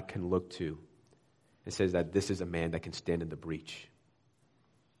that God can look to and says that this is a man that can stand in the breach.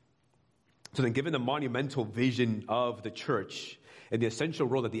 So then, given the monumental vision of the church and the essential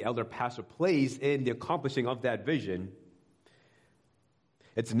role that the elder pastor plays in the accomplishing of that vision,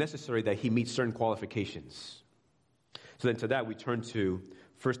 it's necessary that he meets certain qualifications. So then to that, we turn to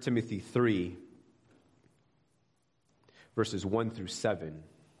 1 Timothy 3, verses 1 through 7.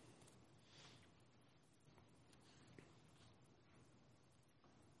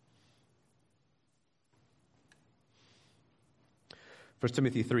 First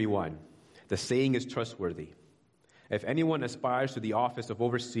Timothy 3:1. The saying is trustworthy. If anyone aspires to the office of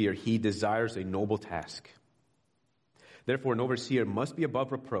overseer, he desires a noble task. Therefore, an overseer must be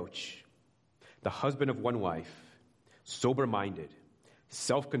above reproach, the husband of one wife, sober-minded,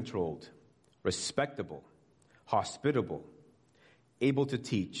 self-controlled, respectable, hospitable, able to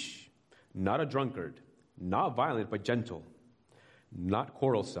teach, not a drunkard, not violent but gentle, not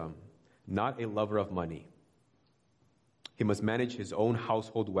quarrelsome, not a lover of money. He must manage his own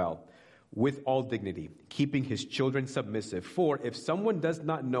household well, with all dignity, keeping his children submissive. For if someone does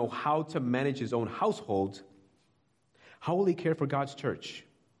not know how to manage his own household, how will he care for God's church?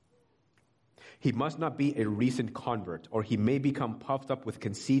 He must not be a recent convert, or he may become puffed up with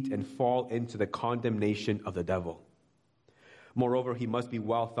conceit and fall into the condemnation of the devil. Moreover, he must be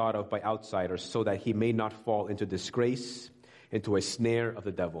well thought of by outsiders, so that he may not fall into disgrace, into a snare of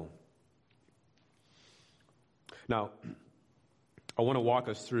the devil. Now, I want to walk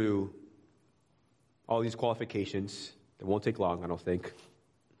us through all these qualifications. It won't take long, I don't think.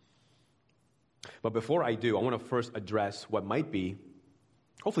 But before I do, I want to first address what might be,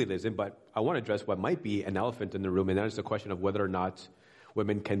 hopefully it isn't, but I want to address what might be an elephant in the room, and that is the question of whether or not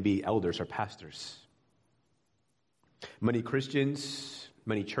women can be elders or pastors. Many Christians,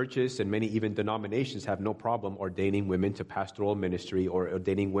 many churches, and many even denominations have no problem ordaining women to pastoral ministry or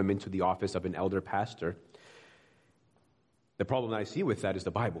ordaining women to the office of an elder pastor. The problem that I see with that is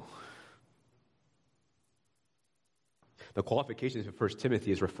the Bible. The qualifications of 1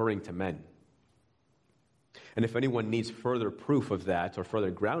 Timothy is referring to men. And if anyone needs further proof of that or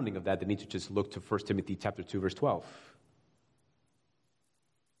further grounding of that, they need to just look to 1 Timothy chapter 2, verse 12,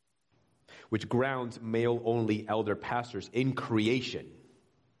 which grounds male-only elder pastors in creation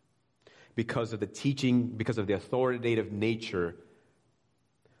because of the teaching, because of the authoritative nature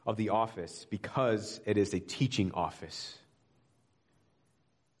of the office, because it is a teaching office.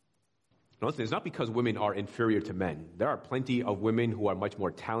 It's not because women are inferior to men. There are plenty of women who are much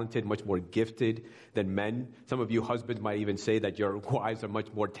more talented, much more gifted than men. Some of you husbands might even say that your wives are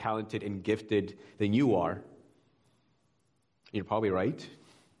much more talented and gifted than you are. You're probably right.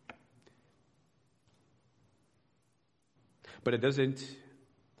 But it doesn't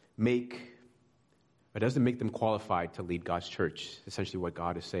make them qualified to lead God's church, essentially what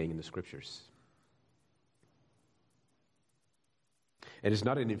God is saying in the scriptures. It is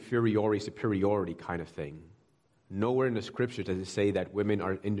not an superiority kind of thing. Nowhere in the scripture does it say that women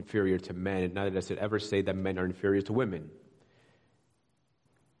are inferior to men, and neither does it ever say that men are inferior to women.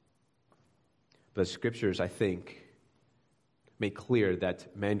 But the scriptures, I think, make clear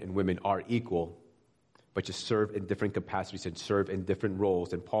that men and women are equal, but just serve in different capacities and serve in different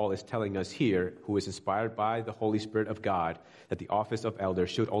roles. And Paul is telling us here, who is inspired by the Holy Spirit of God, that the office of elder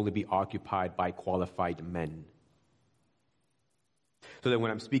should only be occupied by qualified men. So that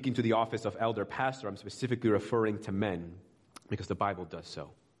when I'm speaking to the office of elder pastor, I'm specifically referring to men because the Bible does so.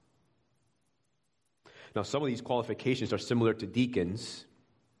 Now, some of these qualifications are similar to deacons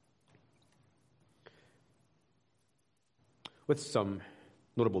with some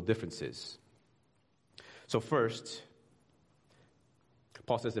notable differences. So first,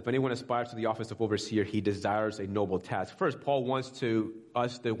 Paul says, if anyone aspires to the office of overseer, he desires a noble task. First, Paul wants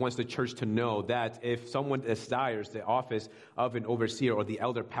the church to know that if someone desires the office of an overseer or the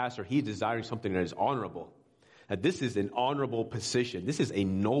elder pastor, he's desiring something that is honorable. That this is an honorable position. This is a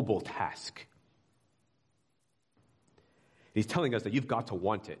noble task. He's telling us that you've got to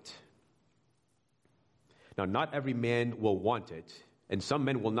want it. Now, not every man will want it. And some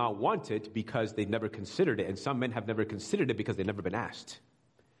men will not want it because they've never considered it. And some men have never considered it because they've never been asked.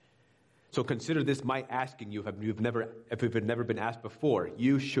 So consider this my asking you if you've never been asked before.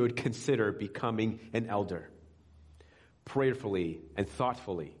 You should consider becoming an elder. prayerfully and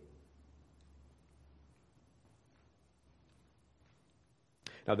thoughtfully.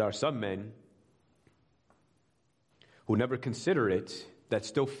 Now, there are some men who never consider it that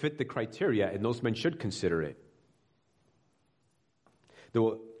still fit the criteria, and those men should consider it. There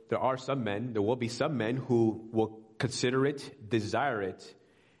will be some men who will consider it, desire it,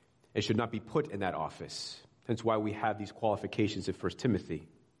 and should not be put in that office. Hence why we have these qualifications in 1 Timothy.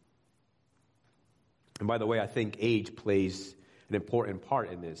 And by the way, I think age plays an important part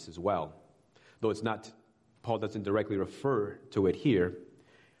in this as well. Though Paul doesn't directly refer to it here,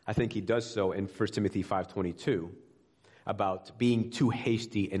 I think he does so in 1 Timothy 5:22 about being too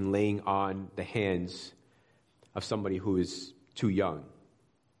hasty and laying on the hands of somebody who is too young.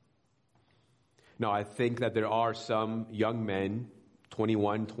 Now, I think that there are some young men,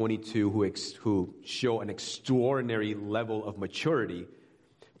 21, 22, who show an extraordinary level of maturity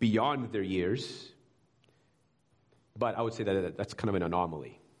beyond their years. But I would say that that's kind of an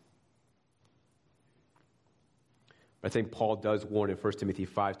anomaly. I think Paul does warn in 1 Timothy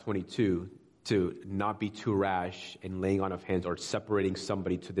 5:22 to not be too rash in laying on of hands or separating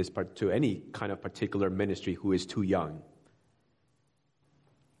somebody to any kind of particular ministry who is too young.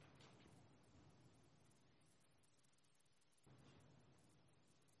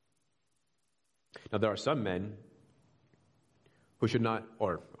 Now, there are some men who should not,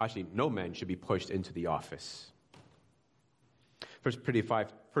 or actually no man should be pushed into the office. 1 Peter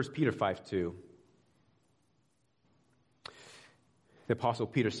 5:2. The Apostle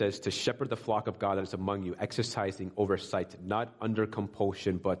Peter says, to shepherd the flock of God that is among you, exercising oversight, not under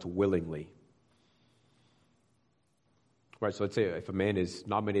compulsion, but willingly. Right, so let's say if a man is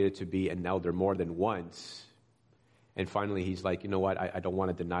nominated to be an elder more than once, and finally he's like, you know what, I don't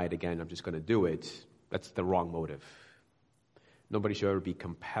want to deny it again, I'm just going to do it. That's the wrong motive. Nobody should ever be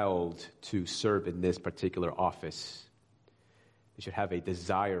compelled to serve in this particular office. They should have a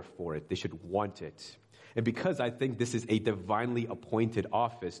desire for it. They should want it. And because I think this is a divinely appointed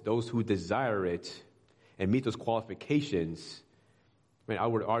office, those who desire it and meet those qualifications, I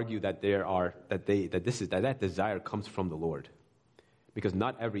would argue that that desire comes from the Lord, because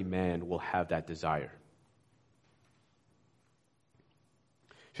not every man will have that desire.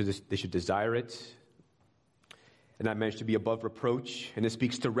 They should desire it, and that man should be above reproach, and it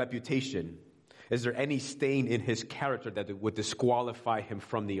speaks to reputation. Is there any stain in his character that would disqualify him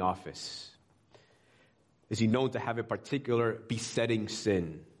from the office? Is he known to have a particular besetting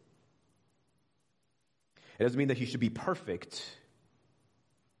sin? It doesn't mean that he should be perfect,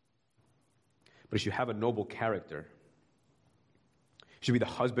 but he should have a noble character. He should be the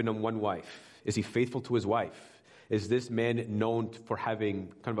husband of one wife. Is he faithful to his wife? Is this man known for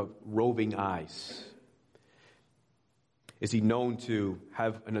having kind of roving eyes? Is he known to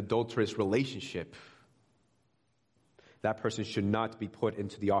have an adulterous relationship? That person should not be put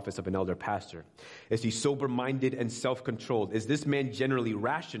into the office of an elder pastor. Is he sober-minded and self-controlled? Is this man generally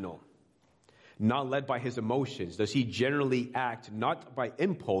rational, not led by his emotions? Does he generally act not by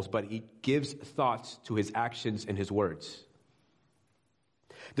impulse, but he gives thoughts to his actions and his words?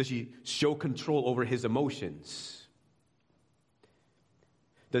 Does he show control over his emotions?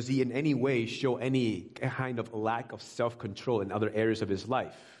 Does he in any way show any kind of lack of self-control in other areas of his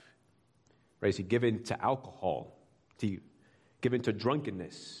life? Right? Is he given to alcohol? Is he given to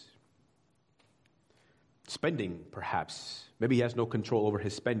drunkenness? Spending, perhaps. Maybe he has no control over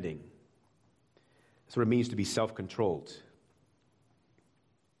his spending. That's what it means to be self-controlled.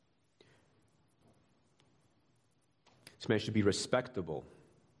 This man should be respectable.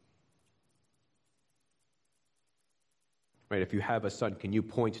 Right, if you have a son, can you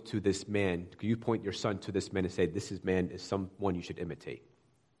point to this man? Can you point your son to this man and say, this man is someone you should imitate?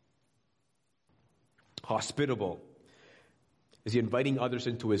 Hospitable. Is he inviting others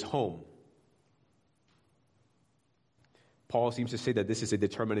into his home? Paul seems to say that this is a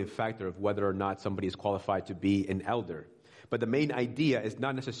determining factor of whether or not somebody is qualified to be an elder. But the main idea is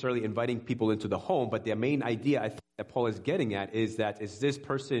not necessarily inviting people into the home, but the main idea I think that Paul is getting at is that, is this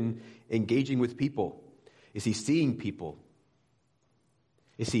person engaging with people? Is he seeing people?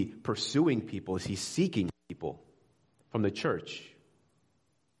 Is he pursuing people? Is he seeking people from the church?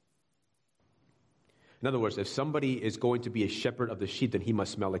 In other words, if somebody is going to be a shepherd of the sheep, then he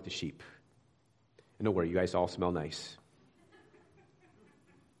must smell like the sheep. And don't worry, you guys all smell nice.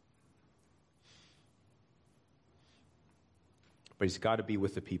 But he's got to be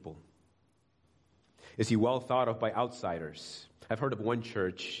with the people. Is he well thought of by outsiders? I've heard of one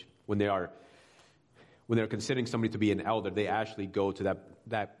church, when they're considering somebody to be an elder, they actually go to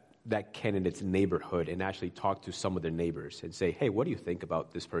that candidate's neighborhood and actually talk to some of their neighbors and say, hey, what do you think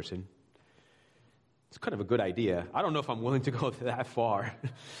about this person? It's kind of a good idea. I don't know if I'm willing to go that far.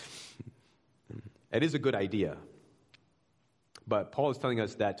 It is a good idea. But Paul is telling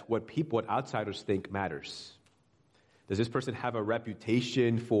us that what outsiders think matters. Does this person have a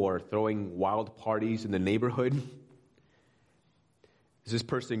reputation for throwing wild parties in the neighborhood? Is this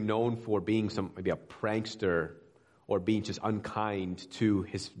person known for being maybe a prankster or being just unkind to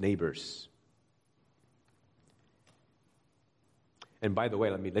his neighbors? And by the way,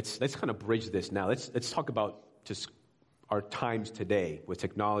 let's kind of bridge this now. Let's talk about just our times today with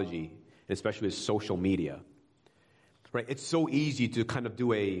technology, and especially with social media. Right? It's so easy to kind of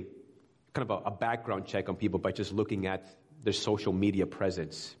do a background check on people by just looking at their social media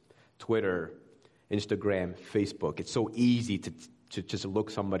presence, Twitter, Instagram, Facebook. It's so easy to just look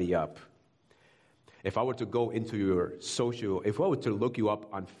somebody up. If I were to go into if I were to look you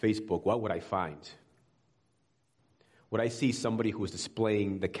up on Facebook, what would I find? Would I see somebody who is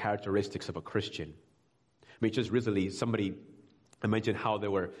displaying the characteristics of a Christian? I mean, just recently, I mentioned how there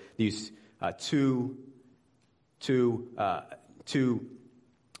were these two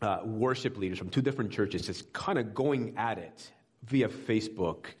worship leaders from two different churches just kind of going at it via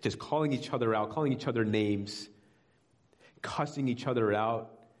Facebook, just calling each other out, calling each other names, cussing each other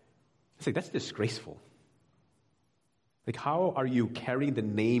out. It's like, that's disgraceful. Like, how are you carrying the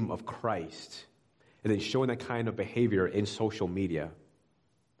name of Christ and then showing that kind of behavior in social media?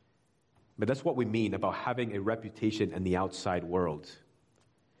 But that's what we mean about having a reputation in the outside world.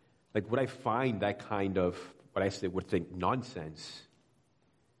 Like, would I find that kind of, what I would think, nonsense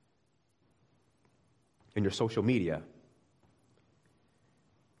in your social media?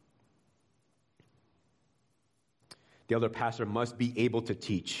 The elder pastor must be able to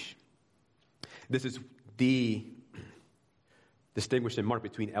teach. This is the distinguishing mark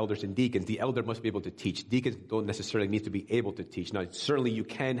between elders and deacons. The elder must be able to teach. Deacons don't necessarily need to be able to teach. Now, certainly you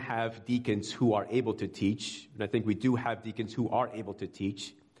can have deacons who are able to teach, and I think we do have deacons who are able to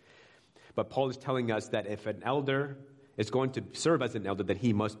teach. But Paul is telling us that if an elder is going to serve as an elder, then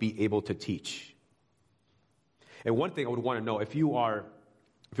he must be able to teach. And one thing I would want to know, if you're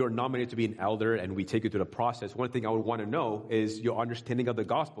nominated to be an elder and we take you through the process, one thing I would want to know is your understanding of the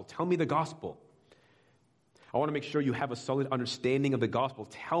gospel. Tell me the gospel. I want to make sure you have a solid understanding of the gospel.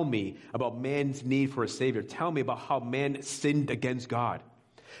 Tell me about man's need for a Savior. Tell me about how man sinned against God.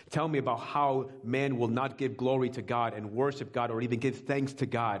 Tell me about how man will not give glory to God and worship God or even give thanks to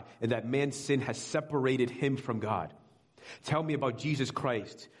God, and that man's sin has separated him from God. Tell me about Jesus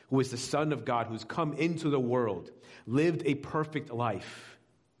Christ, who is the Son of God, who's come into the world, lived a perfect life,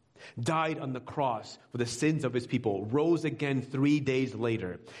 died on the cross for the sins of his people, rose again 3 days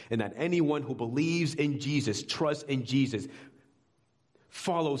later, and that anyone who believes in Jesus, trusts in Jesus,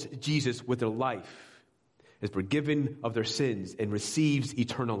 follows Jesus with their life, is forgiven of their sins and receives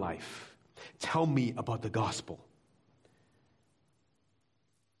eternal life. Tell me about the gospel.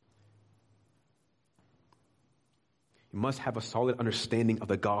 You must have a solid understanding of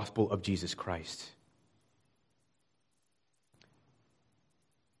the gospel of Jesus Christ.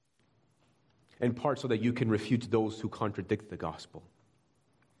 In part so that you can refute those who contradict the gospel.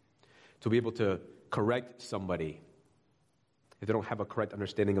 To be able to correct somebody if they don't have a correct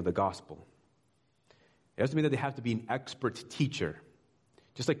understanding of the gospel. It doesn't mean that they have to be an expert teacher.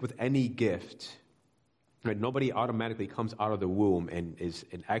 Just like with any gift, right? Nobody automatically comes out of the womb and is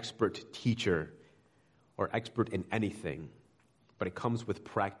an expert teacher or expert in anything, but it comes with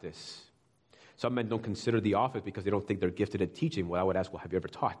practice. Some men don't consider the office because they don't think they're gifted at teaching. Well, I would ask, have you ever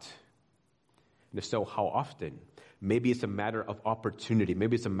taught? And if so, how often? Maybe it's a matter of opportunity.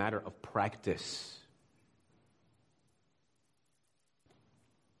 Maybe it's a matter of practice.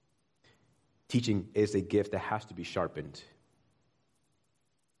 Teaching is a gift that has to be sharpened.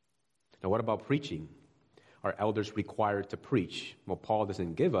 Now, what about preaching? Are elders required to preach? Well, Paul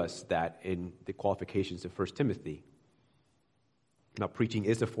doesn't give us that in the qualifications of 1 Timothy. Now, preaching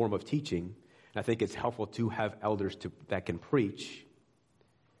is a form of teaching, and I think it's helpful to have elders that can preach.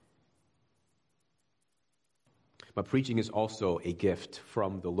 But preaching is also a gift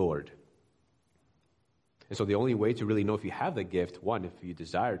from the Lord. And so the only way to really know if you have the gift, one, if you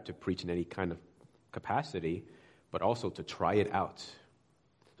desire to preach in any kind of capacity, but also to try it out.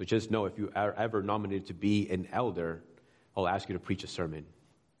 So just know if you are ever nominated to be an elder, I'll ask you to preach a sermon.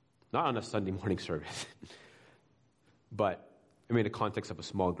 Not on a Sunday morning service, but in the context of a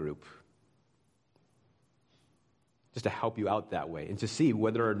small group. Just to help you out that way and to see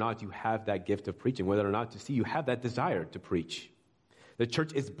whether or not you have that gift of preaching, whether or not to see you have that desire to preach. The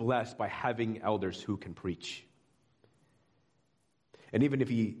church is blessed by having elders who can preach. And even if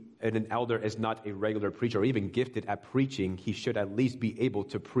an elder is not a regular preacher or even gifted at preaching, he should at least be able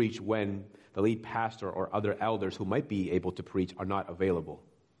to preach when the lead pastor or other elders who might be able to preach are not available.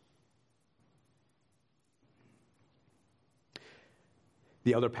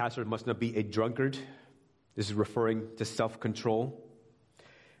 The elder pastor must not be a drunkard. This is referring to self-control.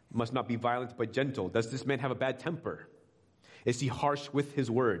 Must not be violent but gentle. Does this man have a bad temper? Is he harsh with his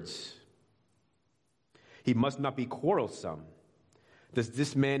words? He must not be quarrelsome. Does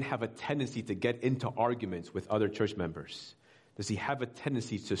this man have a tendency to get into arguments with other church members? Does he have a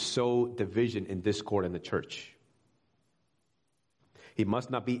tendency to sow division and discord in the church? He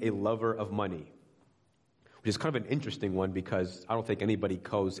must not be a lover of money, which is kind of an interesting one because I don't think anybody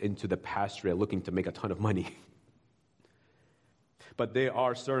goes into the pastorate looking to make a ton of money. But there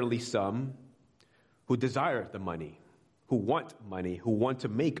are certainly some who desire the money, who want to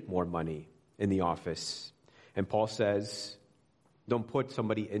make more money in the office. And Paul says, don't put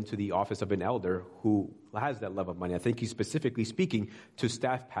somebody into the office of an elder who has that love of money. I think he's specifically speaking to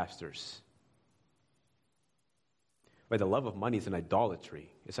staff pastors. Right, the love of money is an idolatry.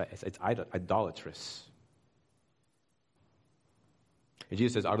 It's idolatrous. And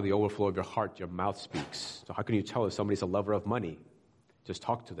Jesus says, out of the overflow of your heart, your mouth speaks. So how can you tell if somebody's a lover of money? Just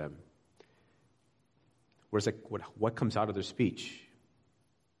talk to them. What comes out of their speech?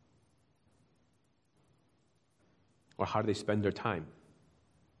 Or how do they spend their time?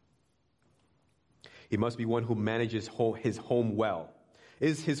 He must be one who manages his home well.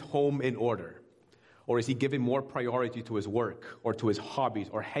 Is his home in order? Or is he giving more priority to his work or to his hobbies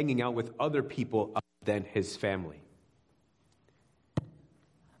or hanging out with other people other than his family?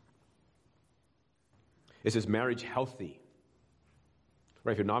 Is his marriage healthy?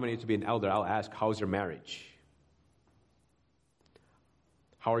 Right, if you're nominated to be an elder, I'll ask, how's your marriage?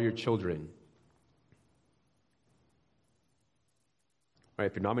 How are your children? Right,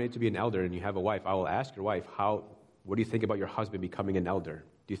 if you're nominated to be an elder and you have a wife, I will ask your wife, what do you think about your husband becoming an elder?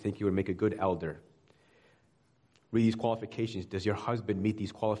 Do you think he would make a good elder? Read these qualifications. Does your husband meet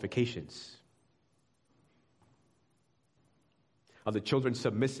these qualifications? Are the children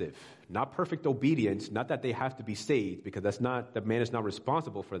submissive? Not perfect obedience, not that they have to be saved, because the man is not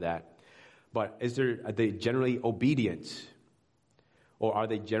responsible for that. But are they generally obedient? Or are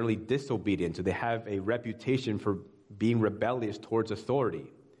they generally disobedient? Do they have a reputation for being rebellious towards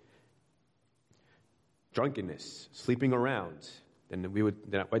authority? Drunkenness, sleeping around.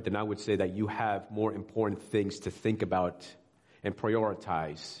 Then I would say that you have more important things to think about and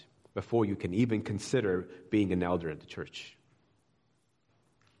prioritize before you can even consider being an elder at the church.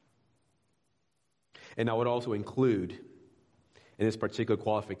 And I would also include in this particular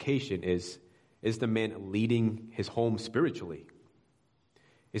qualification is the man leading his home spiritually?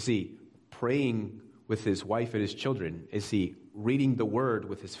 Is he praying with his wife and his children? Is he reading the word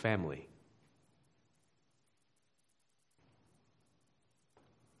with his family?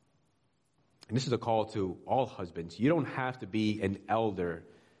 And this is a call to all husbands. You don't have to be an elder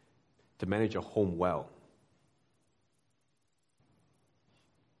to manage a home well.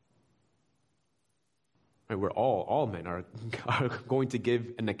 Where all men are going to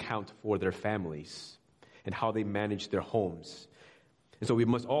give an account for their families and how they manage their homes. And so we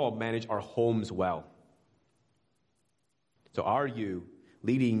must all manage our homes well. So are you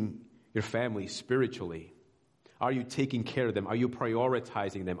leading your family spiritually? Are you taking care of them? Are you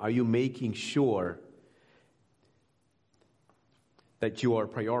prioritizing them? Are you making sure that your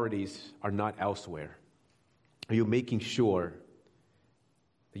priorities are not elsewhere? Are you making sure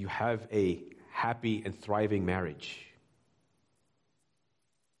that you have a happy and thriving marriage?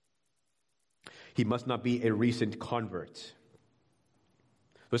 He must not be a recent convert. So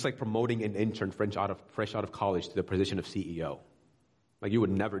it's like promoting an intern fresh out of college to the position of CEO. Like, you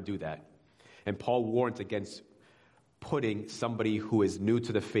would never do that. And Paul warns against putting somebody who is new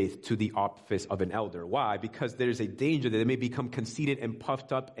to the faith to the office of an elder. Why? Because there's a danger that they may become conceited and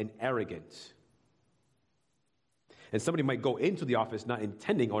puffed up and arrogant. And somebody might go into the office not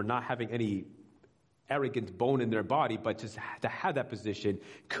intending or not having any arrogant bone in their body, but just to have that position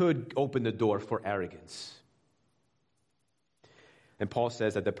could open the door for arrogance. And Paul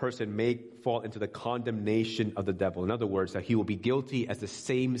says that the person may fall into the condemnation of the devil. In other words, that he will be guilty of the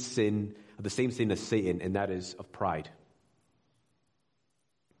same sin as Satan, and that is of pride.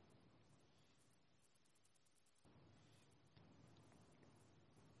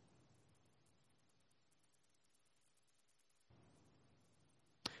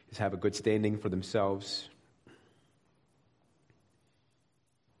 Is have a good standing for themselves.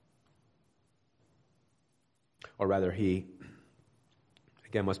 Or rather, he,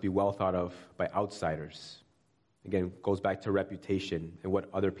 again, must be well thought of by outsiders. Again, goes back to reputation and what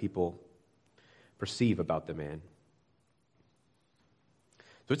other people perceive about the man.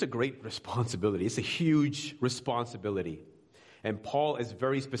 So it's a great responsibility. It's a huge responsibility. And Paul is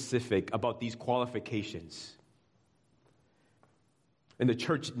very specific about these qualifications. And the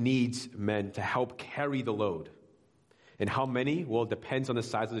church needs men to help carry the load. And how many? Well, it depends on the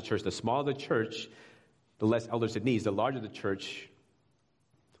size of the church. The smaller the church, the less elders it needs. The larger the church,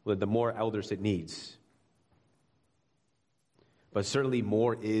 well, the more elders it needs. But certainly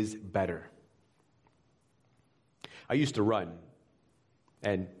more is better. I used to run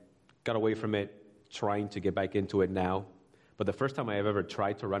and got away from it, trying to get back into it now. But the first time I ever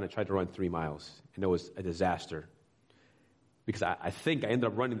tried to run, I tried to run 3 miles, and it was a disaster. Because I think I ended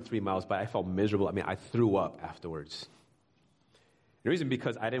up running 3 miles, but I felt miserable. I mean, I threw up afterwards. The reason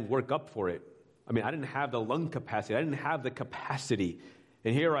because I didn't work up for it. I mean, I didn't have the lung capacity. I didn't have the capacity.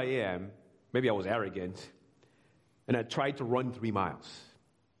 And here I am. Maybe I was arrogant. And I tried to run 3 miles.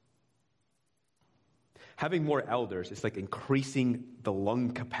 Having more elders is like increasing the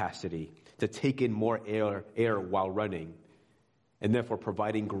lung capacity to take in more air while running, and therefore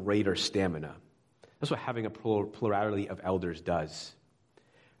providing greater stamina. That's what having a plurality of elders does.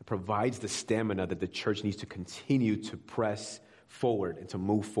 It provides the stamina that the church needs to continue to press forward and to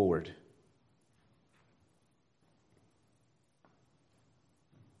move forward.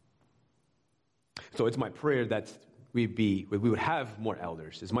 So it's my prayer that we would have more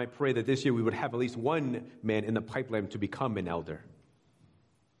elders. It's my prayer that this year we would have at least one man in the pipeline to become an elder.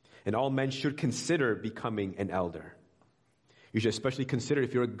 And all men should consider becoming an elder. You should especially consider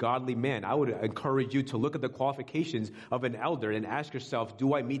if you're a godly man. I would encourage you to look at the qualifications of an elder and ask yourself,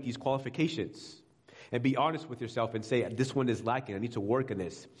 do I meet these qualifications? And be honest with yourself and say, this one is lacking. I need to work on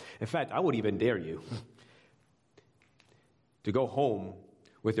this. In fact, I would even dare you to go home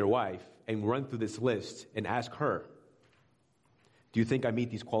with your wife and run through this list and ask her, do you think I meet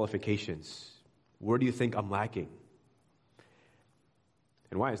these qualifications? Where do you think I'm lacking?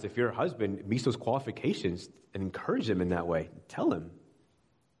 And wives, if your husband meets those qualifications, and encourage him in that way, tell him.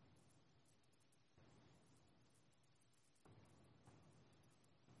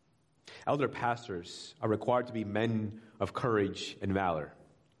 Elder pastors are required to be men of courage and valor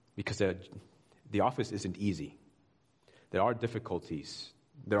because the office isn't easy. There are difficulties.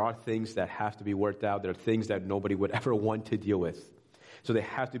 There are things that have to be worked out. There are things that nobody would ever want to deal with. So they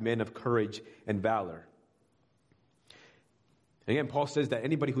have to be men of courage and valor. And again, Paul says that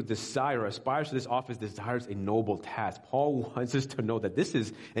anybody who aspires to this office desires a noble task. Paul wants us to know that this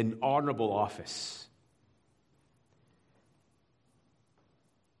is an honorable office.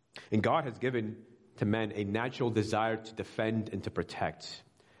 And God has given to men a natural desire to defend and to protect.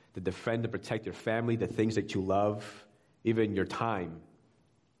 To defend and protect your family, the things that you love, even your time.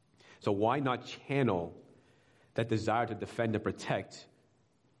 So why not channel that desire to defend and protect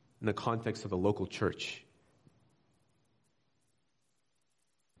in the context of a local church?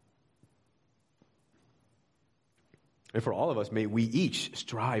 And for all of us, may we each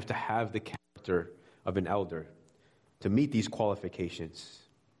strive to have the character of an elder, to meet these qualifications.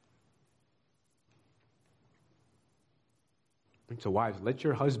 And so wives, let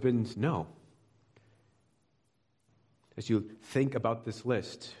your husbands know. As you think about this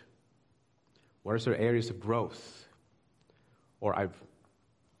list, what are some areas of growth? Or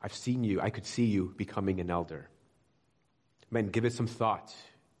I've seen you, I could see you becoming an elder. Men, give it some thought.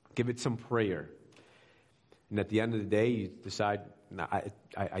 Give it some prayer. And at the end of the day, you decide, no,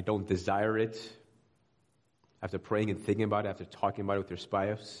 I don't desire it. After praying and thinking about it, after talking about it with your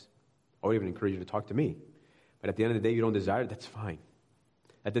spouse, I would even encourage you to talk to me. But at the end of the day, you don't desire it, that's fine.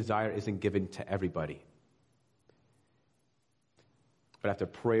 That desire isn't given to everybody. But after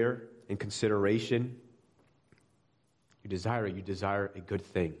prayer and consideration, you desire a good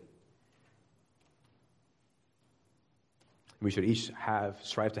thing. We should each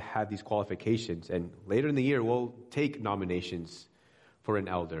strive to have these qualifications. And later in the year, we'll take nominations for an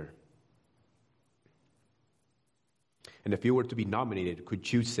elder. And if you were to be nominated,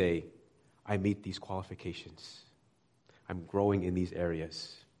 could you say, I meet these qualifications. I'm growing in these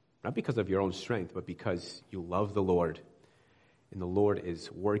areas. Not because of your own strength, but because you love the Lord. And the Lord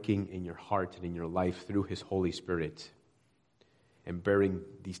is working in your heart and in your life through His Holy Spirit. And bearing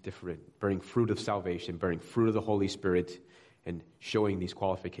fruit of salvation, bearing fruit of the Holy Spirit, and showing these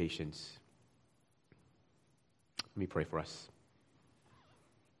qualifications. Let me pray for us.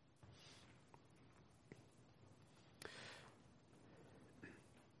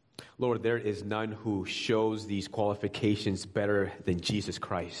 Lord, there is none who shows these qualifications better than Jesus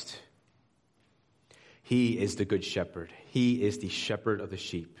Christ. He is the good shepherd. He is the shepherd of the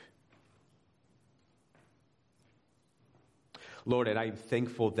sheep. Lord, and I am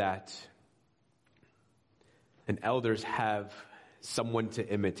thankful that elders have someone to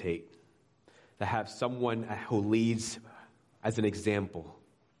imitate, that have someone who leads as an example.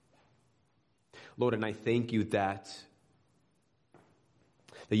 Lord, and I thank you that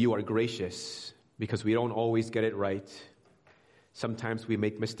you are gracious, because we don't always get it right. Sometimes we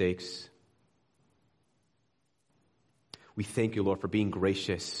make mistakes. We thank you, Lord, for being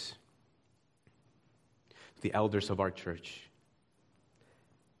gracious to the elders of our church.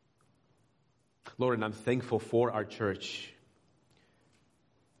 Lord, and I'm thankful for our church,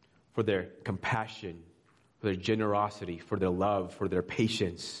 for their compassion, for their generosity, for their love, for their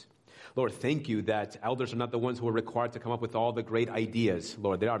patience. Lord, thank you that elders are not the ones who are required to come up with all the great ideas.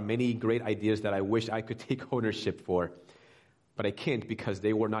 Lord, there are many great ideas that I wish I could take ownership for, but I can't because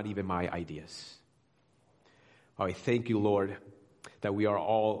they were not even my ideas. Oh, I thank you, Lord, that we are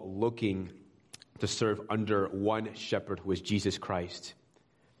all looking to serve under one shepherd who is Jesus Christ,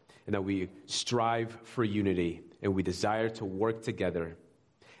 and that we strive for unity, and we desire to work together,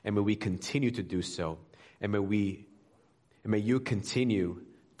 and may we continue to do so, and may you continue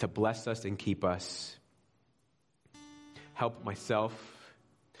to bless us and keep us. Help myself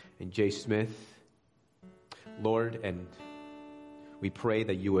and Jay Smith, Lord, and we pray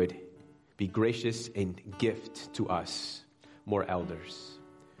that you would be gracious and gift to us more elders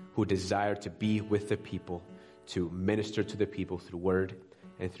who desire to be with the people, to minister to the people through word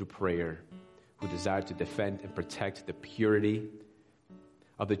and through prayer, who desire to defend and protect the purity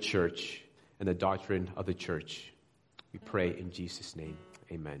of the church and the doctrine of the church. We pray in Jesus' name.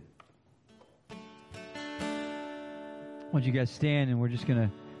 Amen. Why don't you guys stand, and we're just going to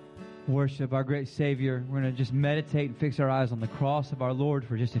worship our great Savior. We're going to just meditate and fix our eyes on the cross of our Lord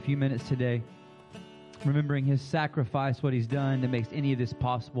for just a few minutes today, remembering His sacrifice, what He's done that makes any of this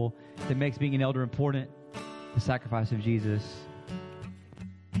possible, that makes being an elder important, the sacrifice of Jesus.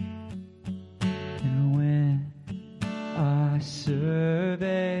 And when I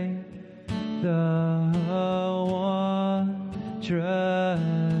survey the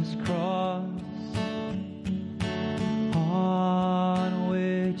wondrous cross on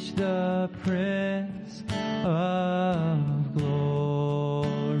which the Prince of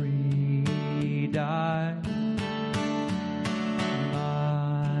Glory died,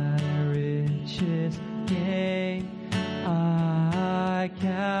 my richest gain I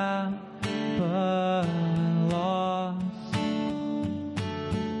count but loss,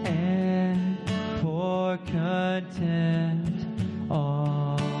 and for content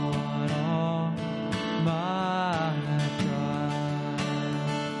on all my pride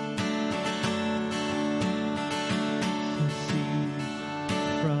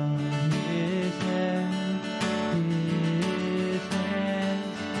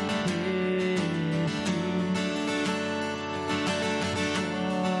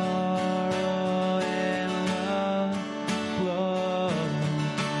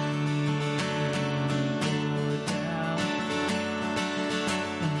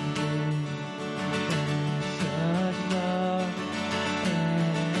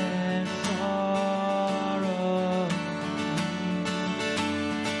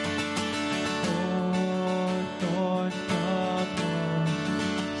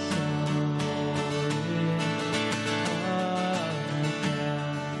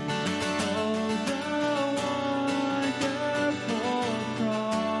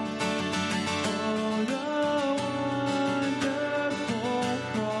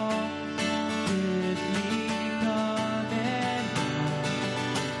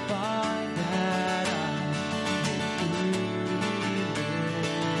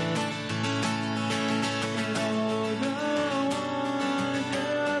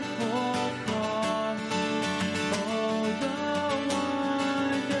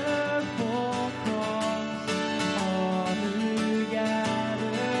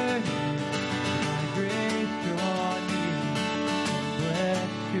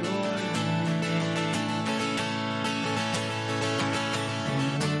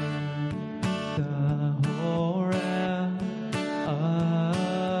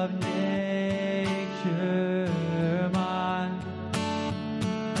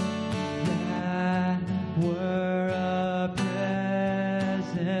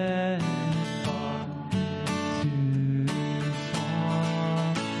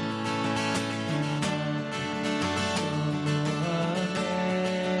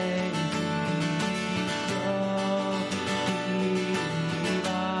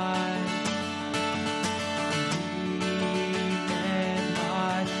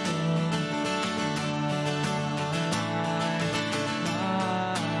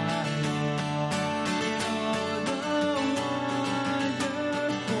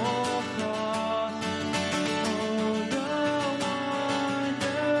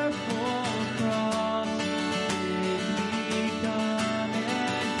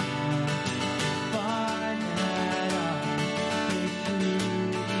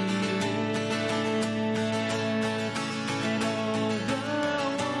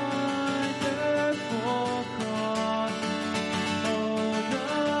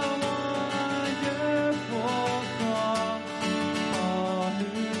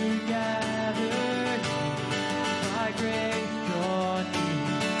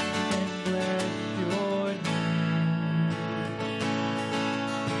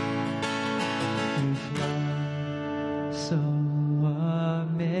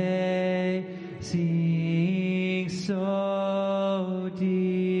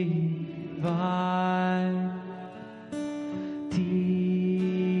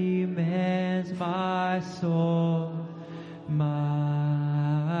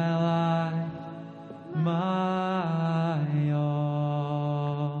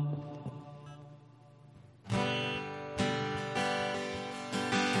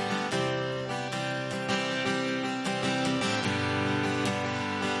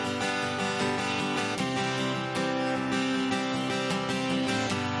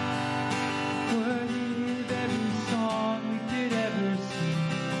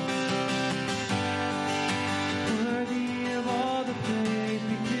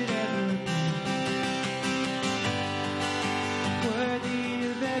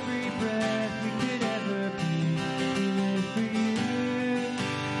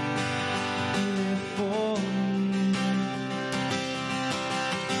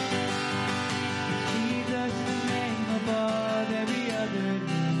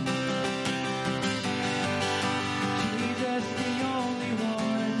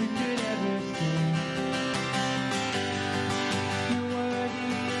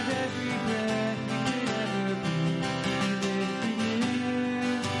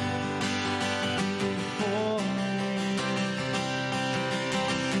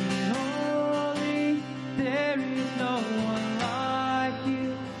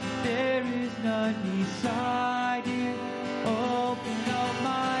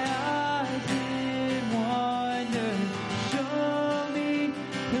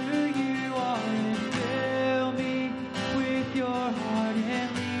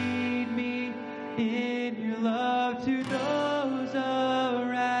in your love to those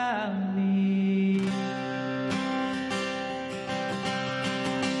around me.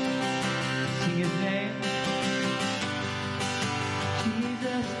 Sing his name.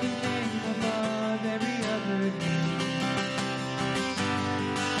 Jesus, the name above every other name.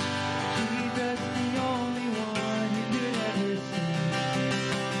 Jesus, the only one who could ever sing.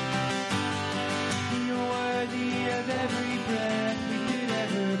 You're worthy of every breath we could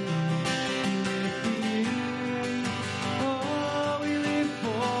ever breathe. We live for you. Oh, we live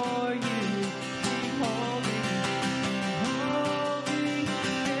for you. Sing holy, holy.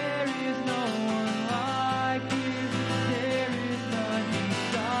 There is no one like you. There is none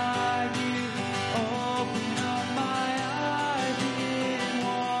beside you. Open up my eyes in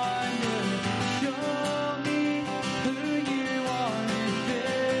wonder. Show me who you are and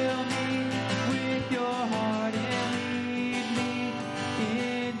fill me with your heart and lead me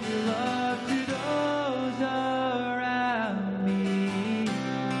in your love to those around me.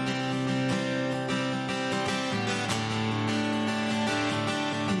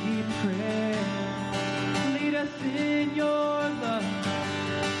 We pray, lead us in your love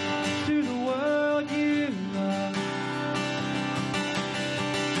to the world you love.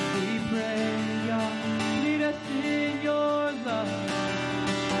 We pray, God, lead us in your love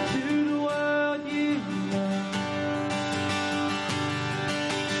to the world you love.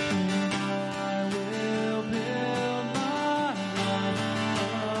 And I will build my life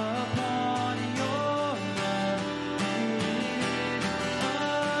upon your love. It is a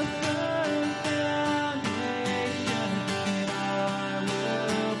firm foundation, and I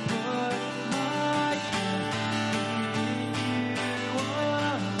will put my trust in you alone.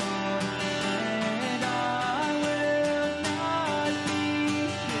 And I will not be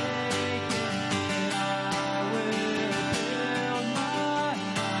shaken, and I will build my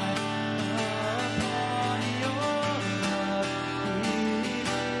life upon your love. It is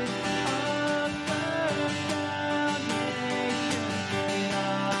a firm foundation, and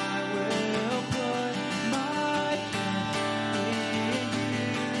I will put my trust in you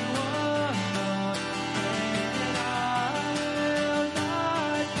alone. And I will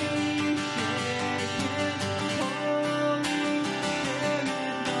not be shaken. Holy, there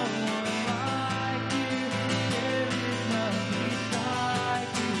is no one like you. There is none beside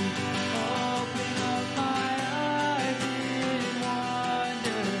you. Open up my eyes in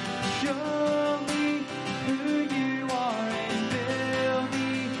wonder. Show me who you are and fill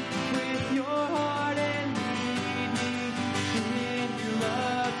me with your heart and lead me in your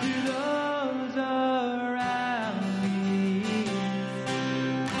love to those around me.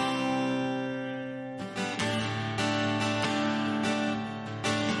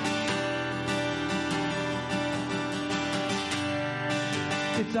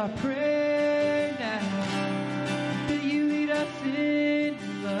 It's our prayer now that you lead us in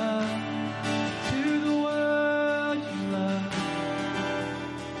love to the world you love.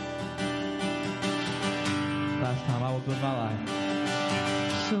 Last time I will build my life.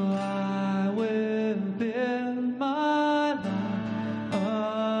 So I will build my life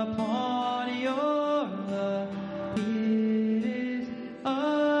upon your love. It is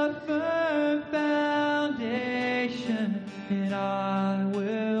a firm foundation, and I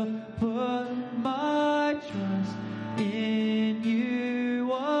will put my trust in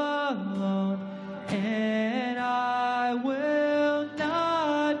you alone, and I will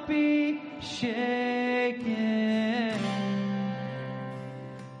not be shaken.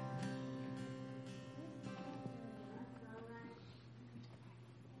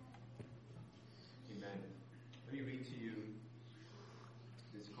 Amen. Let me read to you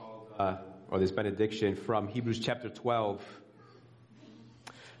this this benediction from Hebrews chapter 12,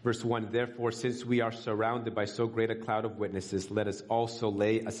 verse 1. Therefore, since we are surrounded by so great a cloud of witnesses, let us also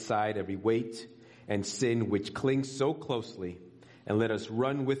lay aside every weight and sin which clings so closely, and let us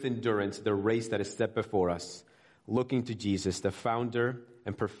run with endurance the race that is set before us, looking to Jesus, the founder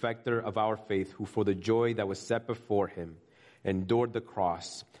and perfecter of our faith, who for the joy that was set before him endured the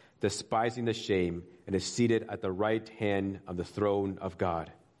cross, despising the shame, and is seated at the right hand of the throne of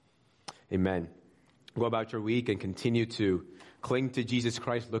God. Amen. Go about your week and continue to cling to Jesus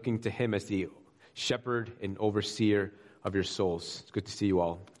Christ, looking to him as the shepherd and overseer of your souls. It's good to see you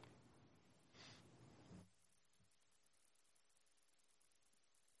all.